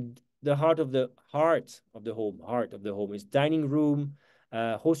 The heart of the home is dining room,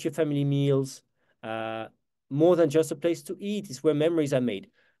 host your family meals. More than just a place to eat, it's where memories are made.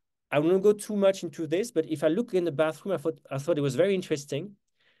 I won't go too much into this, but if I look in the bathroom, I thought it was very interesting.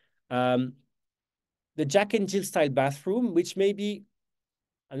 The Jack and Jill style bathroom, which maybe,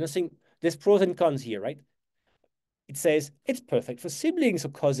 I'm not saying there's pros and cons here, right? It says it's perfect for siblings or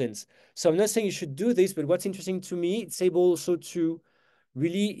cousins. So I'm not saying you should do this, but what's interesting to me, it's able also to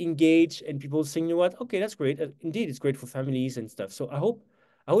really engage and people saying, you know what, okay, that's great. Indeed, it's great for families and stuff. So I hope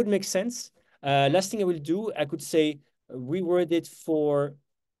it makes sense. Last thing I will do, I could say reword it for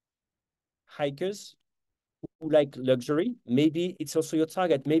hikers who like luxury. Maybe it's also your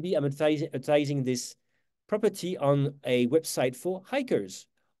target. Maybe I'm advertising this property on a website for hikers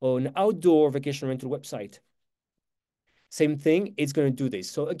or an outdoor vacation rental website. Same thing, it's going to do this.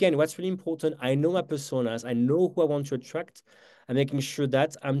 So again, what's really important, I know my personas, I know who I want to attract. I'm making sure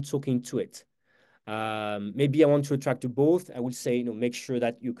that I'm talking to it. Maybe I want to attract to both. I would say, make sure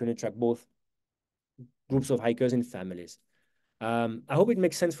that you can attract both groups of hikers and families. I hope it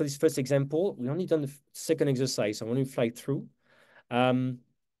makes sense for this first example. We only done the second exercise, so I want to fly through.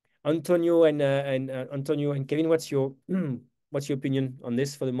 Antonio and Kevin, what's your opinion on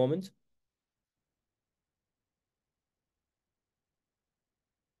this for the moment?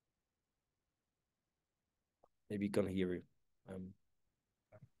 Maybe can't hear you.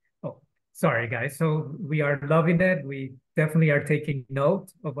 Oh, sorry, guys. So we are loving it. We definitely are taking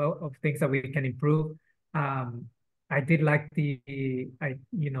note of things that we can improve. I did like the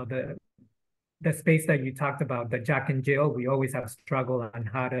space that you talked about, the Jack and Jill. We always have struggle on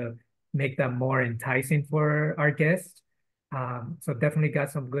how to make them more enticing for our guests. So definitely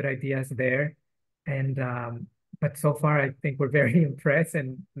got some good ideas there. And but so far, I think we're very impressed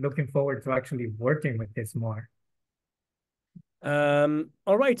and looking forward to actually working with this more.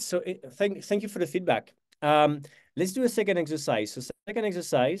 All right. So thank you for the feedback. Let's do a second exercise. So second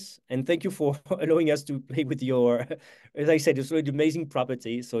exercise, and thank you for allowing us to play with your, as I said, it's really amazing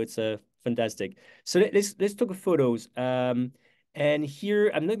property. So it's fantastic. So let's talk of photos. And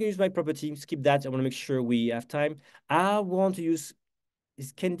here I'm not gonna use my property. Skip that. I want to make sure we have time. I want to use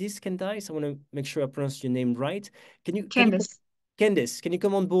Candice. I want to make sure I pronounce your name right. Candice. Candice, can you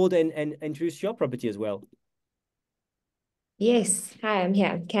come on board and introduce your property as well? Yes. Hi, I'm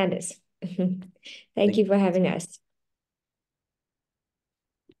here, Candice. Thank you for having us.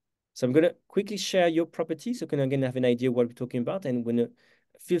 So I'm going to quickly share your property so you can again have an idea what we're talking about. And when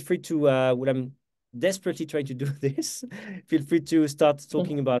feel free to, when I'm desperately trying to do this, feel free to start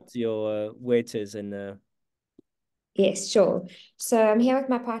talking about your where it is and Yes, sure. So I'm here with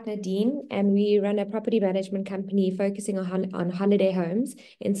my partner, Dean, and we run a property management company focusing on holiday homes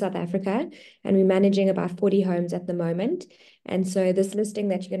in South Africa. And we're managing about 40 homes at the moment. And so this listing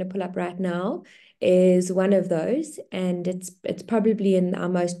that you're going to pull up right now is one of those. And it's probably in our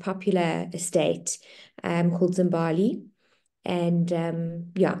most popular estate called Zimbali. And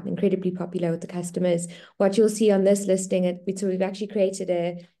yeah, incredibly popular with the customers. What you'll see on this listing, so we've actually created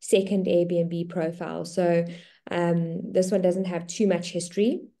a second Airbnb profile. So this one doesn't have too much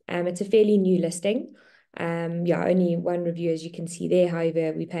history. It's a fairly new listing. Yeah, only one review, as you can see there.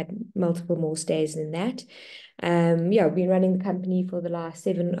 However, we've had multiple more stays than that. Yeah, we've been running the company for the last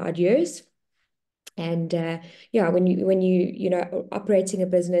 7 odd years. And yeah, when you operating a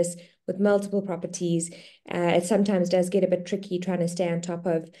business with multiple properties, it sometimes does get a bit tricky trying to stay on top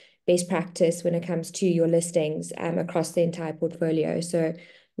of best practice when it comes to your listings across the entire portfolio. So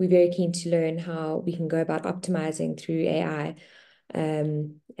we're very keen to learn how we can go about optimizing through AI,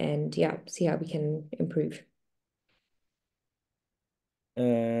 and yeah, see how we can improve.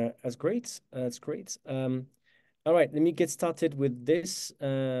 That's great. That's great. All right, let me get started with this.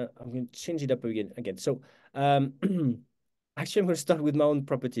 I'm going to change it up again. So actually, I'm going to start with my own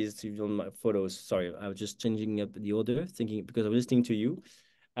properties on my photos. Sorry, I was just changing up the order, thinking because I was listening to you.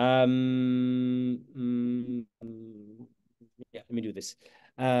 Yeah, let me do this.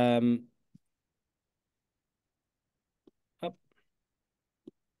 Up.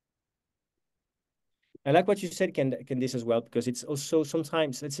 I like what you said, Candice, as well, because it's also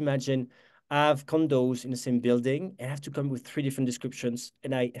sometimes, let's imagine, I have condos in the same building and I have to come with 3 different descriptions,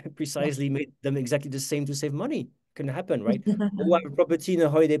 and I precisely made them exactly the same to save money. Can happen, right? Or I have a property in a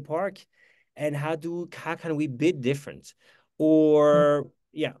holiday park, and how can we bid different? Or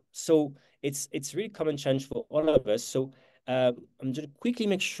yeah, so it's really common challenge for all of us. So I'm just quickly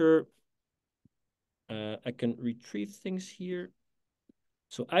make sure I can retrieve things here.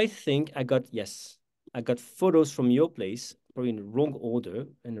 So I think I got photos from your place, probably in the wrong order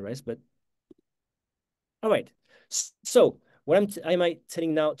and the rest, but all right. So what am I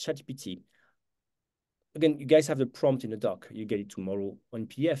telling now ChatGPT? Again, you guys have the prompt in the doc. You get it tomorrow on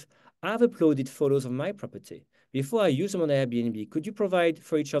PDF. I've uploaded photos of my property. Before I use them on Airbnb, could you provide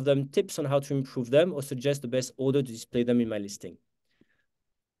for each of them tips on how to improve them or suggest the best order to display them in my listing?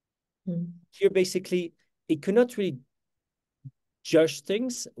 Here, basically, it cannot really judge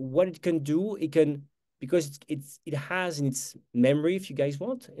things. What it can do, because it has in its memory, if you guys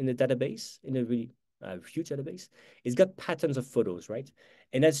want, in the database, in a really huge database, it's got patterns of photos, right?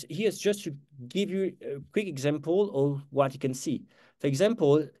 And here's just to give you a quick example of what you can see. For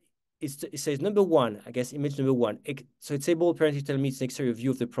example, it says number 1, I guess, image number 1. So it's able apparently to tell me it's an exterior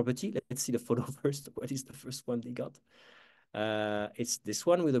view of the property. Let's see the photo first. What is the first one they got? It's this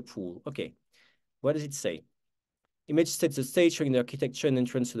one with a pool. Okay. What does it say? Image sets the stage showing the architecture and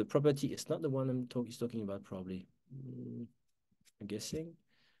entrance to the property. It's not the one he's talking about, probably. I'm guessing.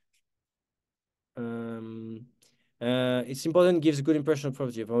 It's important, gives a good impression of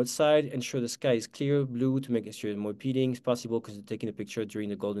property from outside. Ensure the sky is clear blue to make it more appealing as possible because you're taking a picture during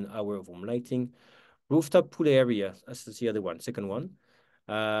the golden hour of warm lighting. Rooftop pool area, that's the other one, second one.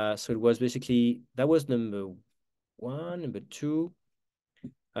 So it was basically, that was number one. Number two,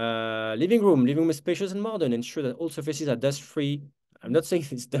 living room is spacious and modern. Ensure that all surfaces are dust-free. I'm not saying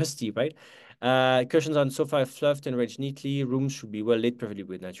it's dusty, right? Cushions on sofa are fluffed and arranged neatly. Rooms should be well lit, preferably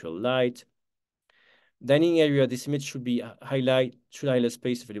with natural light. Dining area, this image should highlight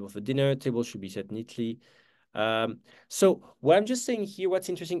space available for dinner. Table should be set neatly. So what I'm just saying here, what's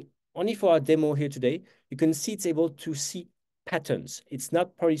interesting, only for our demo here today, you can see it's able to see patterns. It's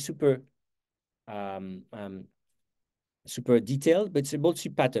not probably super super detailed, but it's able to see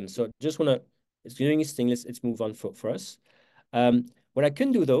patterns. So just it's doing its thing. Let's move on for us. What I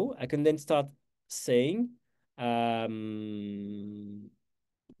can do though, I can then start saying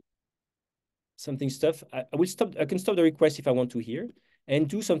stuff. I will stop. I can stop the request if I want to here and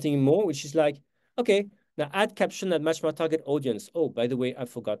do something more, which is like, okay, now add caption that match my target audience. Oh, by the way, I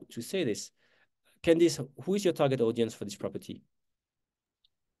forgot to say this. Who is your target audience for this property?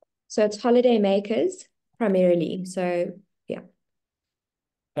 So it's holiday makers primarily. So yeah.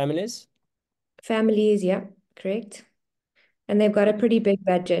 Families? Families, yeah, correct. And they've got a pretty big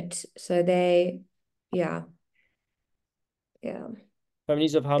budget. So yeah.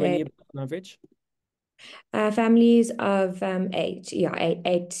 Families of how many on average? Families of eight. Yeah,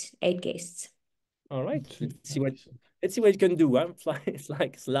 eight guests. All right. Let's see what it can do.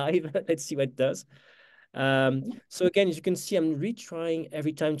 It's live. Let's see what it does. So again, as you can see, I'm retrying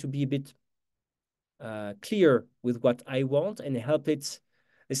every time to be a bit clear with what I want and help it.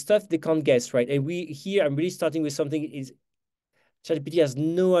 The stuff they can't guess, right? And I'm really starting with something is ChatGPT has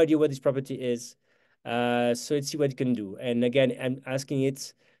no idea what this property is. So let's see what it can do. And again, I'm asking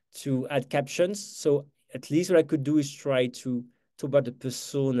it to add captions. So at least what I could do is try to talk about the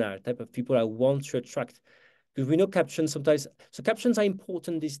persona type of people I want to attract. Because we know captions sometimes, so captions are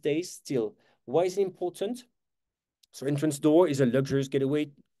important these days still. Why is it important? So entrance door is a luxurious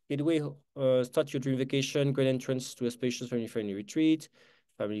getaway. Start your dream vacation, great entrance to a spacious, family-friendly retreat,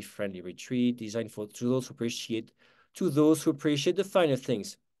 designed to those who appreciate the finer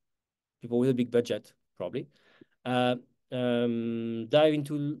things. People with a big budget, probably. Dive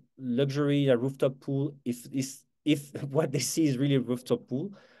into luxury, a rooftop pool, if what they see is really a rooftop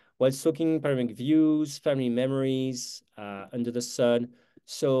pool, while soaking panoramic views, family memories, under the sun.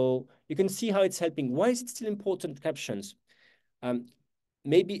 So you can see how it's helping. Why is it still important, captions?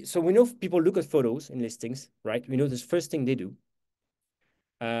 Maybe, so we know people look at photos in listings, right? We know this first thing they do.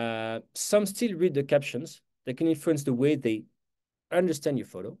 Some still read the captions. They can influence the way they understand your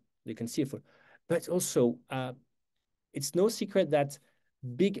photo. They can see a photo. But also, it's no secret that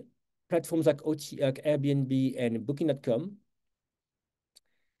big platforms like Airbnb and Booking.com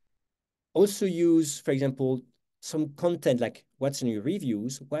also use, for example, some content like what's in your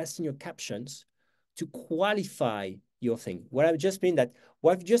reviews, what's in your captions to qualify your thing. What I've just mean that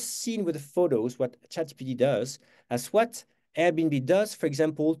what I've just seen with the photos, what ChatGPT does, as what Airbnb does, for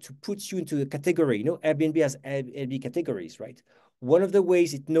example, to put you into a category. You know, Airbnb has Airbnb categories, right? One of the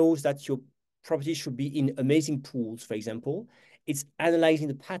ways it knows that your property should be in amazing pools, for example, it's analyzing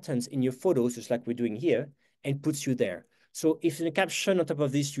the patterns in your photos, just like we're doing here, and puts you there. So if in a caption on top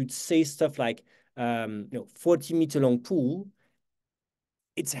of this, you'd say stuff like, 40-meter long pool,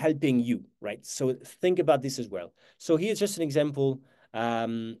 it's helping you, right? So think about this as well. So here's just an example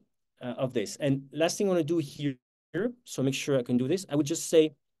of this. And last thing I want to do here, so make sure I can do this. I would just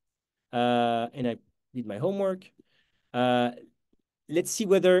say, and I did my homework. Let's see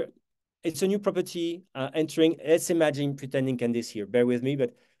whether it's a new property entering. Let's imagine pretending Candice here. Bear with me,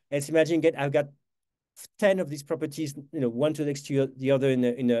 but let's imagine I've got 10 of these properties, one to next to the other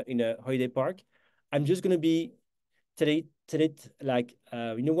in a holiday park. I'm just going to be tell it like,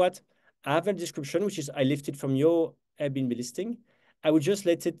 you know what? I have a description, which is I lifted from your Airbnb listing. I would just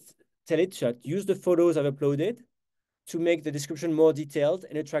tell it to use the photos I've uploaded to make the description more detailed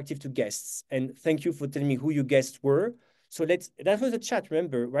and attractive to guests. And thank you for telling me who your guests were. So that was a chat,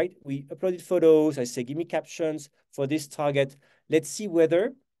 remember, right? We uploaded photos. I say, give me captions for this target. Let's see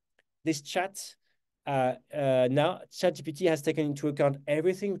whether this chat, now ChatGPT has taken into account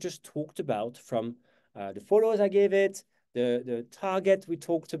everything we just talked about, from the photos I gave it, the target we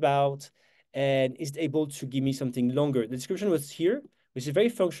talked about, and is able to give me something longer. The description was here, which is very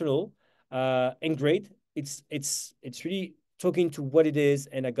functional and great. It's really talking to what it is,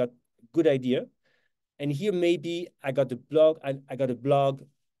 and I got good idea. And here maybe I got a blog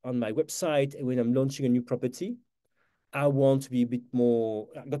on my website, and when I'm launching a new property, I want to be a bit more,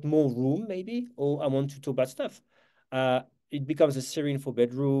 I got more room maybe, or I want to talk about stuff. it becomes a Syrian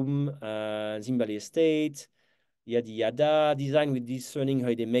 4-bedroom, Zimbabwe estate, yada yada, designed with discerning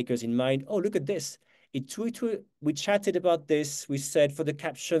holiday makers in mind. Oh, look at this. We chatted about this. We said for the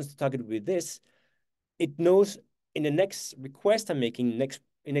captions, the target with this. It knows in the next request I'm making,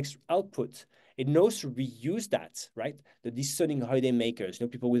 next output, it knows to reuse that, right? The discerning holiday makers,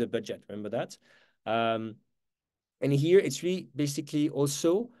 people with a budget. Remember that? And here it's really basically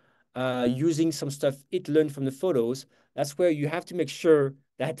also using some stuff it learned from the photos. That's where you have to make sure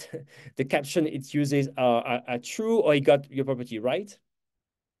that the caption it uses are true, or you got your property right.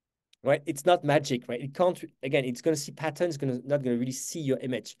 Right? It's not magic, right? It can't, again, it's going to see patterns, not going to really see your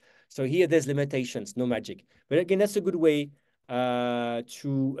image. So here there's limitations, no magic. But again, that's a good way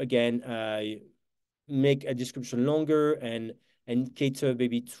to, again, make a description longer and cater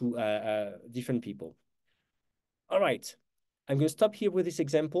maybe to different people. All right. I'm going to stop here with this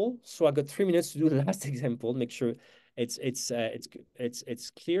example. So I got 3 minutes to do the last example. Make sure it's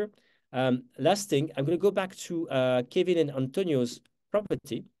clear. Last thing, I'm going to go back to Kevin and Antonio's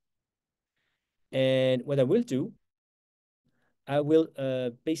property. And what I will do, I will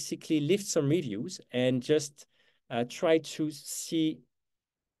basically lift some reviews and just try to see.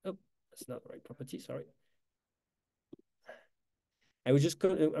 Oh, that's not the right property. Sorry. I'm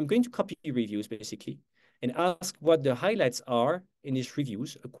going to copy reviews basically and ask what the highlights are in these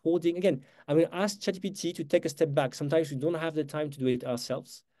reviews according, again, I'm going to ask ChatGPT to take a step back. Sometimes we don't have the time to do it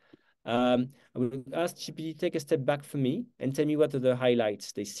ourselves. I will ask GPT to take a step back for me and tell me what are the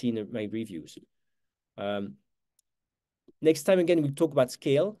highlights they see in my reviews. Next time, again, we'll talk about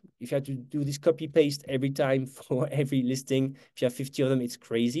scale. If you have to do this copy paste every time for every listing, if you have 50 of them, it's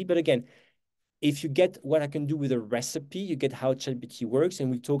crazy. But again, if you get what I can do with a recipe, you get how ChatGPT works, and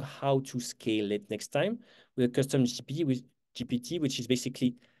we'll talk how to scale it next time with a custom GPT, which is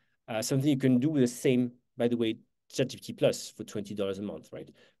basically something you can do with the same, by the way, ChatGPT Plus for $20 a month, right?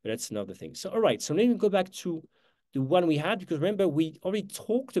 But that's another thing. So, all right, so let me go back to the one we had, because remember, we already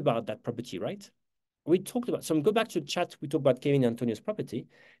talked about that property, right? We talked about, so I'm go back to the chat. We talked about Kevin and Antonio's property.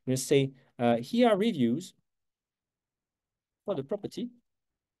 I'm going to say, here are reviews for the property.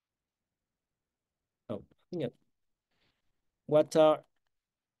 Oh, yeah. What are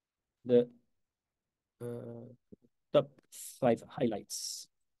the top 5 highlights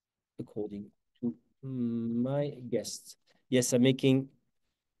according to my guests? Yes, I'm making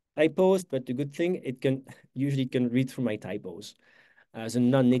typos, but the good thing, it can usually read through my typos. As a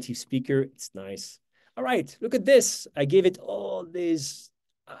non-native speaker, it's nice. All right, look at this. I gave it all these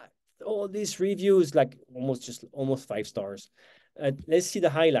reviews, like almost 5 stars. Let's see the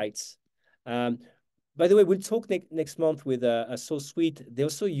highlights. By the way, we'll talk next month with So Sweet. They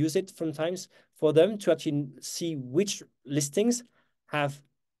also use it sometimes for them to actually see which listings have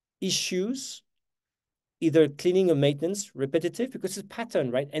issues, either cleaning or maintenance, repetitive, because it's a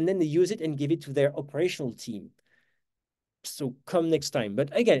pattern, right? And then they use it and give it to their operational team. So come next time.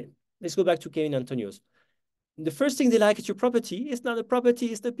 But again, let's go back to Kevin Antonio's. The first thing they like at your property is not the property,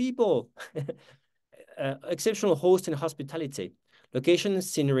 it's the people. Exceptional host and hospitality, location and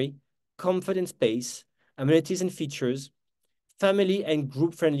scenery, comfort and space, amenities and features, family and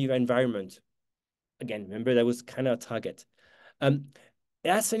group-friendly environment. Again, remember that was kind of a target.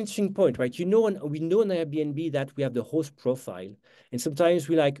 That's an interesting point, right? We know on Airbnb that we have the host profile, and sometimes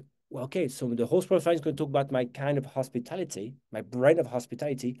we like, well, okay, so the host profile is going to talk about my kind of hospitality, my brand of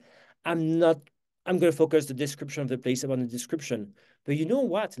hospitality. I'm going to focus the description of the place on the description. But you know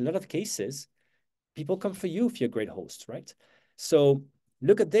what? In a lot of cases, people come for you if you're a great host, right? So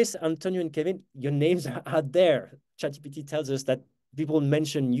look at this, Antonio and Kevin, your names are out there. ChatGPT tells us that people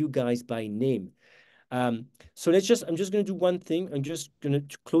mention you guys by name. So I'm just going to do one thing. I'm just going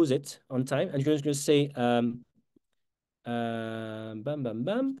to close it on time. I'm just going to say, bam, bam,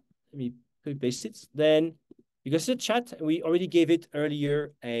 bam. Let me paste it. Then because the chat, we already gave it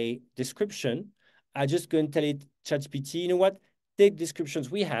earlier a description. I'm just going to tell it, ChatGPT, you know what? Take descriptions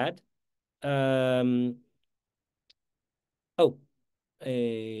we had. Oh,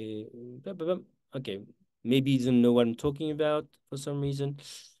 okay. Maybe he doesn't know what I'm talking about for some reason.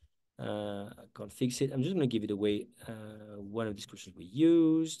 I can't fix it. I'm just going to give it away. One of the descriptions we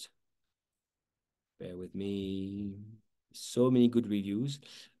used. Bear with me. So many good reviews.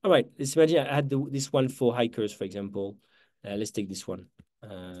 All right, let's imagine I had this one for hikers, for example. Let's take this one.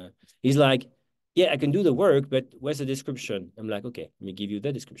 He's like, yeah, I can do the work, but where's the description? I'm like, okay, let me give you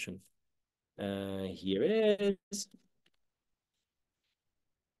the description. Here it is.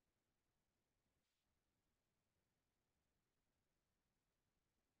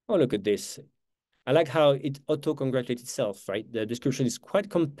 Oh, look at this. I like how it auto-congratulates itself, right? The description is quite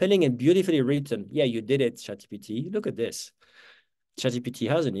compelling and beautifully written. Yeah, you did it, ChatGPT. Look at this. ChatGPT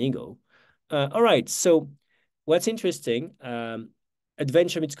has an ego. All right, so what's interesting,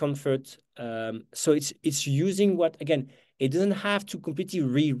 adventure meets comfort. So it's using what, again, it doesn't have to completely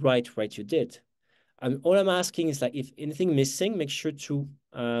rewrite what you did. All I'm asking is like, if anything missing, make sure to,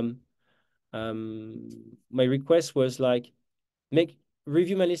 my request was like,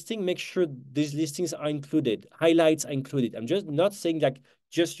 review my listing, make sure these listings are included, highlights are included. I'm just not saying like,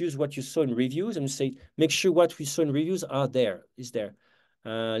 just use what you saw in reviews. I'm just saying, make sure what we saw in reviews is there.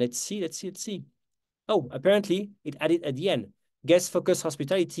 Let's see. Oh, apparently it added at the end, guest focused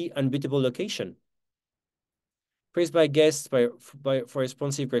hospitality, unbeatable location. Praised by guests for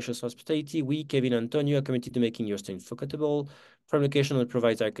responsive, gracious hospitality. We, Kevin and Antonio, are committed to making your stay comfortable. Prime location that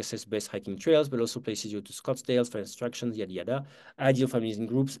provides access-based hiking trails, but also places you to Scottsdale for instructions, yada, yada. Ideal families and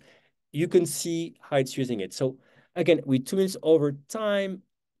groups. You can see how it's using it. So again, with 2 minutes over time,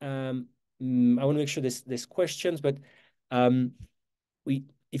 I want to make sure there's questions, but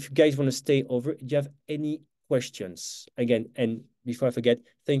if you guys want to stay over, do you have any questions? Again, and before I forget,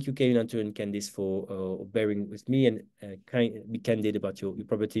 thank you, Kevin, Antonio, and Candice for bearing with me and be candid about your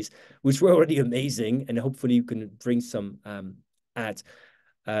properties, which were already amazing. And hopefully you can bring some ads.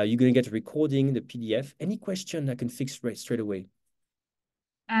 You're going to get a recording, the PDF. Any question I can fix straight away?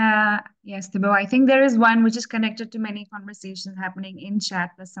 Yes, Thibault. I think there is one which is connected to many conversations happening in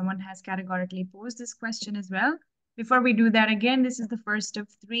chat, that someone has categorically posed this question as well. Before we do that, again, this is the first of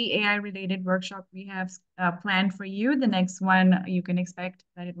 3 AI-related workshops we have planned for you. The next one, you can expect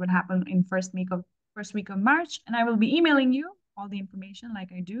that it would happen in first week of March, and I will be emailing you all the information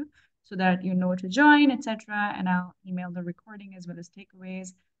like I do, so that you know to join, etc. And I'll email the recording as well as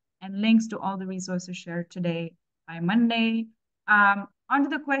takeaways and links to all the resources shared today by Monday. Onto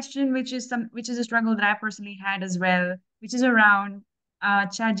the question, which is a struggle that I personally had as well, which is around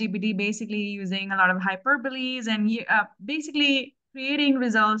ChatGPT basically using a lot of hyperboles and basically creating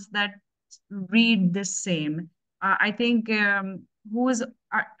results that read the same. I think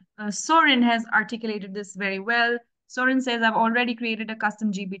Soren has articulated this very well. Soren says, I've already created a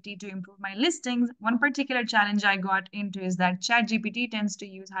custom GPT to improve my listings. One particular challenge I got into is that ChatGPT tends to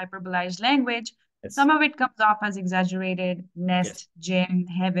use hyperbolized language. Yes. Some of it comes off as exaggerated, nest, gem,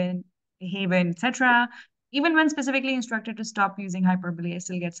 haven, etc. Even when specifically instructed to stop using hyperbole, I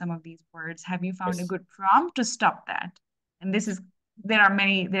still get some of these words. Have you found a good prompt to stop that? And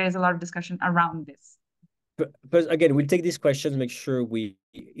there is a lot of discussion around this. But again, we'll take these questions, make sure we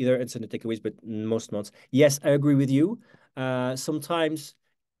either answer the takeaways, but most not. Yes, I agree with you. Sometimes,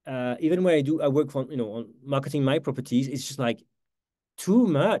 even when I work on marketing my properties, it's just like too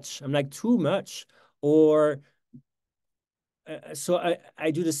much. I'm like, too much. Or so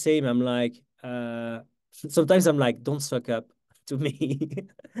I do the same. I'm like, sometimes I'm like, don't suck up to me.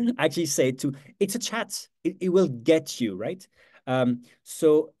 Actually say it's a chat. It will get you, right?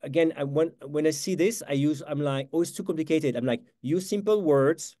 So again, when I see this, I'm like, oh, it's too complicated. I'm like, use simple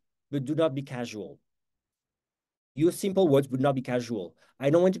words, but do not be casual. Use simple words, but not be casual. I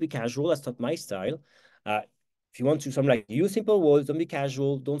don't want to be casual. That's not my style. If you want to, so I'm like, use simple words, don't be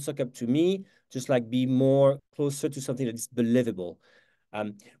casual, don't suck up to me, just like be more closer to something that is believable.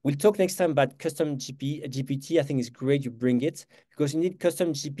 We'll talk next time about custom GPT. I think it's great you bring it, because you need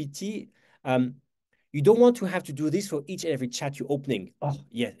custom GPT. You don't want to have to do this for each and every chat you're opening. Oh,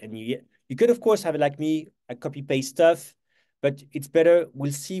 yeah. And you could, of course, have it like me, I copy paste stuff, but it's better.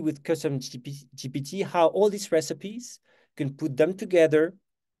 We'll see with custom GPT how all these recipes can put them together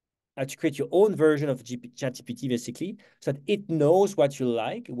to create your own version of ChatGPT, basically, so that it knows what you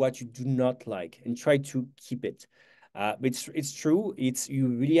like, what you do not like, and try to keep it. But it's true. You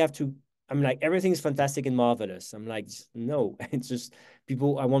really have to. I'm like, everything is fantastic and marvelous. I'm like, no, it's just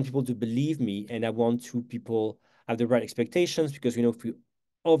people. I want people to believe me, and I want people have the right expectations, because if we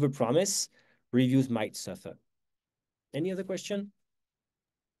overpromise, reviews might suffer. Any other question?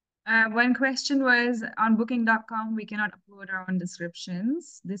 One question was, on booking.com, we cannot upload our own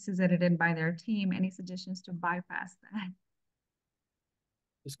descriptions. This is edited by their team. Any suggestions to bypass that?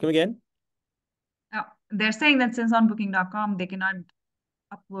 Just come again. Oh, they're saying that since on booking.com, they cannot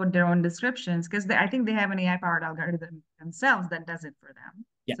upload their own descriptions, because I think they have an AI-powered algorithm themselves that does it for them.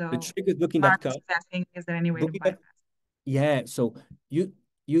 Yeah, so the trick with booking.com. Marcus is asking, is there any way to bypass? Yeah, so you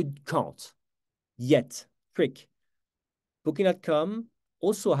can't yet. Trick. Booking.com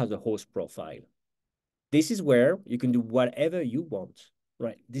also has a host profile. This is where you can do whatever you want,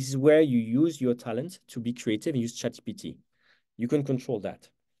 right? This is where you use your talent to be creative and use ChatGPT. You can control that.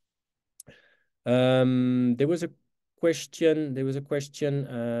 There was a question.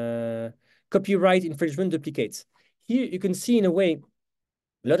 copyright infringement duplicates. Here you can see in a way,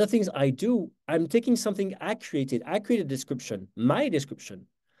 a lot of things I do, I'm taking something I created. I created a description, my description.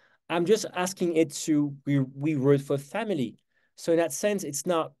 I'm just asking it to reword for family. So in that sense, it's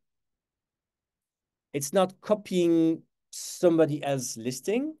not copying somebody else's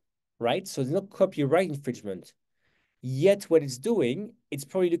listing, right? So there's no copyright infringement. Yet what it's doing, it's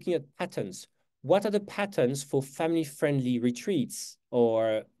probably looking at patterns. What are the patterns for family-friendly retreats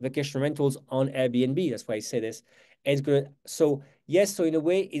or vacation rentals on Airbnb? That's why I say this. And it's gonna, so yes, so in a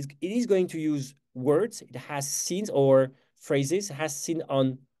way, it is going to use words. It has scenes or phrases, it has seen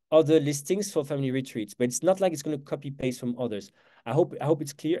on other listings for family retreats, but it's not like it's going to copy paste from others. I hope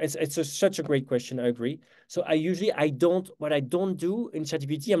it's clear. It's such a great question. I agree. So what I don't do in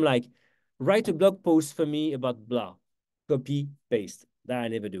ChatGPT, I'm like, write a blog post for me about blah, copy paste. That I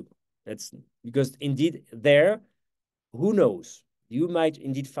never do. That's because indeed there, who knows? You might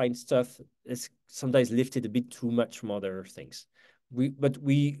indeed find stuff that's sometimes lifted a bit too much from other things. But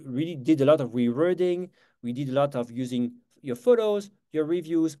we really did a lot of rewording. We did a lot of using your photos, your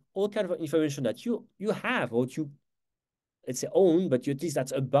reviews, all kind of information that you have or you, let's say, own, but at least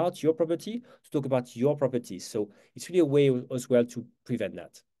that's about your property to talk about your property. So it's really a way as well to prevent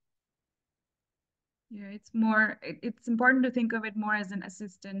that. Yeah, it's important to think of it more as an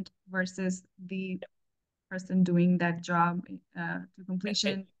assistant versus the person doing that job to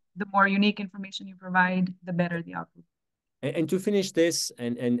completion. The more unique information you provide, the better the output. And to finish this,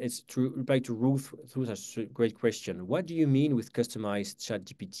 and it's to reply to Ruth, that's a great question. What do you mean with customized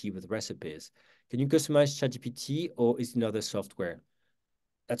ChatGPT with recipes? Can you customize ChatGPT or is it another software?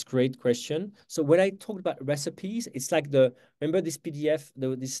 That's a great question. So when I talked about recipes, it's like remember this PDF,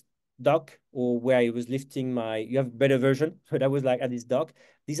 this doc, or where I was lifting you have a better version, but I was like at this doc.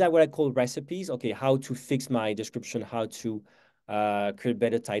 These are what I call recipes. Okay, how to fix my description, how to create a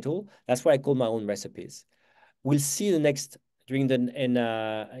better title. That's what I call my own recipes. We'll see you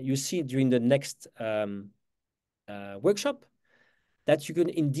see during the next workshop that you can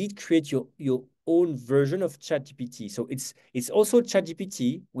indeed create your own version of ChatGPT. So it's also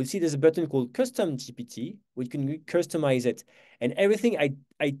ChatGPT. We'll see there's a button called Custom GPT, where you can customize it. And everything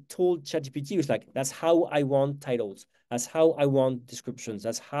I told ChatGPT was like, that's how I want titles. That's how I want descriptions.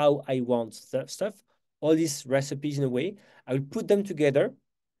 That's how I want stuff. All these recipes in a way. I will put them together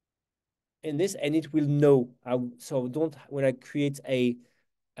in this, and it will know. So when I create a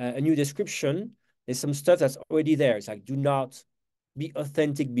new description, there's some stuff that's already there. It's like, do not be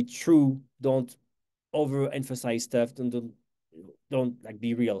authentic, be true. Don't overemphasize stuff. Don't like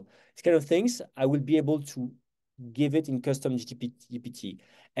be real. It's kind of things I will be able to give it in custom GPT.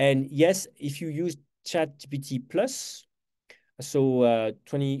 And yes, if you use ChatGPT Plus, so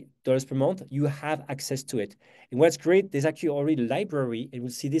 $20 per month, you have access to it. And what's great, there's actually already a library, and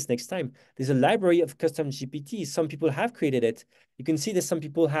we'll see this next time. There's a library of custom GPT. Some people have created it. You can see that some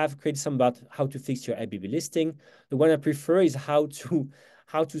people have created some about how to fix your Airbnb listing. The one I prefer is how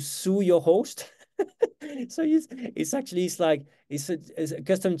to sue your host. So it's a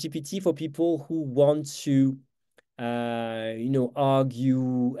custom GPT for people who want to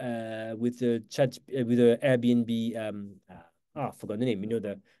argue with the Airbnb. I forgot the name.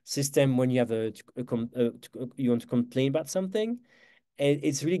 The system when you have you want to complain about something, and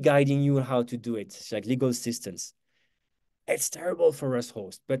it's really guiding you on how to do it. It's like legal assistance. It's terrible for us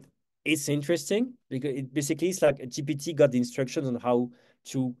hosts, but it's interesting because it's like a GPT got the instructions on how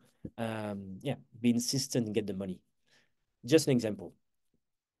to be insistent and get the money. Just an example.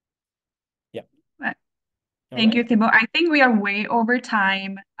 Yeah. Thank you, Thibault. I think we are way over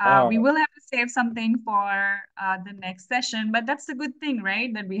time. We Oh. will have to save something for the next session, but that's the good thing,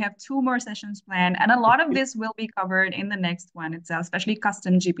 right? That we have 2 more sessions planned, and a lot of this will be covered in the next one itself, especially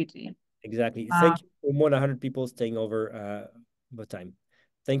custom GPT. Exactly. Thank you for more than 100 people staying over time.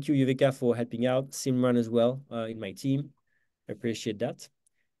 Thank you, Yuvika, for helping out. Simran as well in my team. I appreciate that.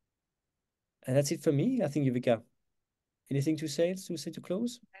 And that's it for me. I think, Yuvika, anything to say to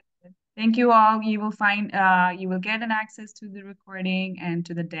close? Thank you all. You will get an access to the recording and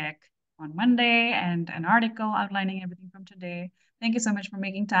to the deck on Monday and an article outlining everything from today. Thank you so much for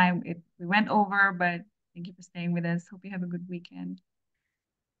making time. We went over, but thank you for staying with us. Hope you have a good weekend.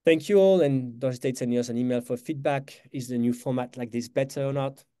 Thank you all, and don't hesitate to send us an email for feedback. Is the new format like this better or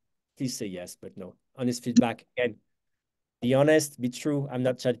not? Please say yes, but no. Honest feedback. Again, be honest, be true. I'm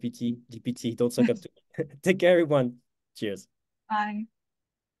not ChatGPT. GPT, don't suck up to me. Take care, everyone. Cheers. Bye.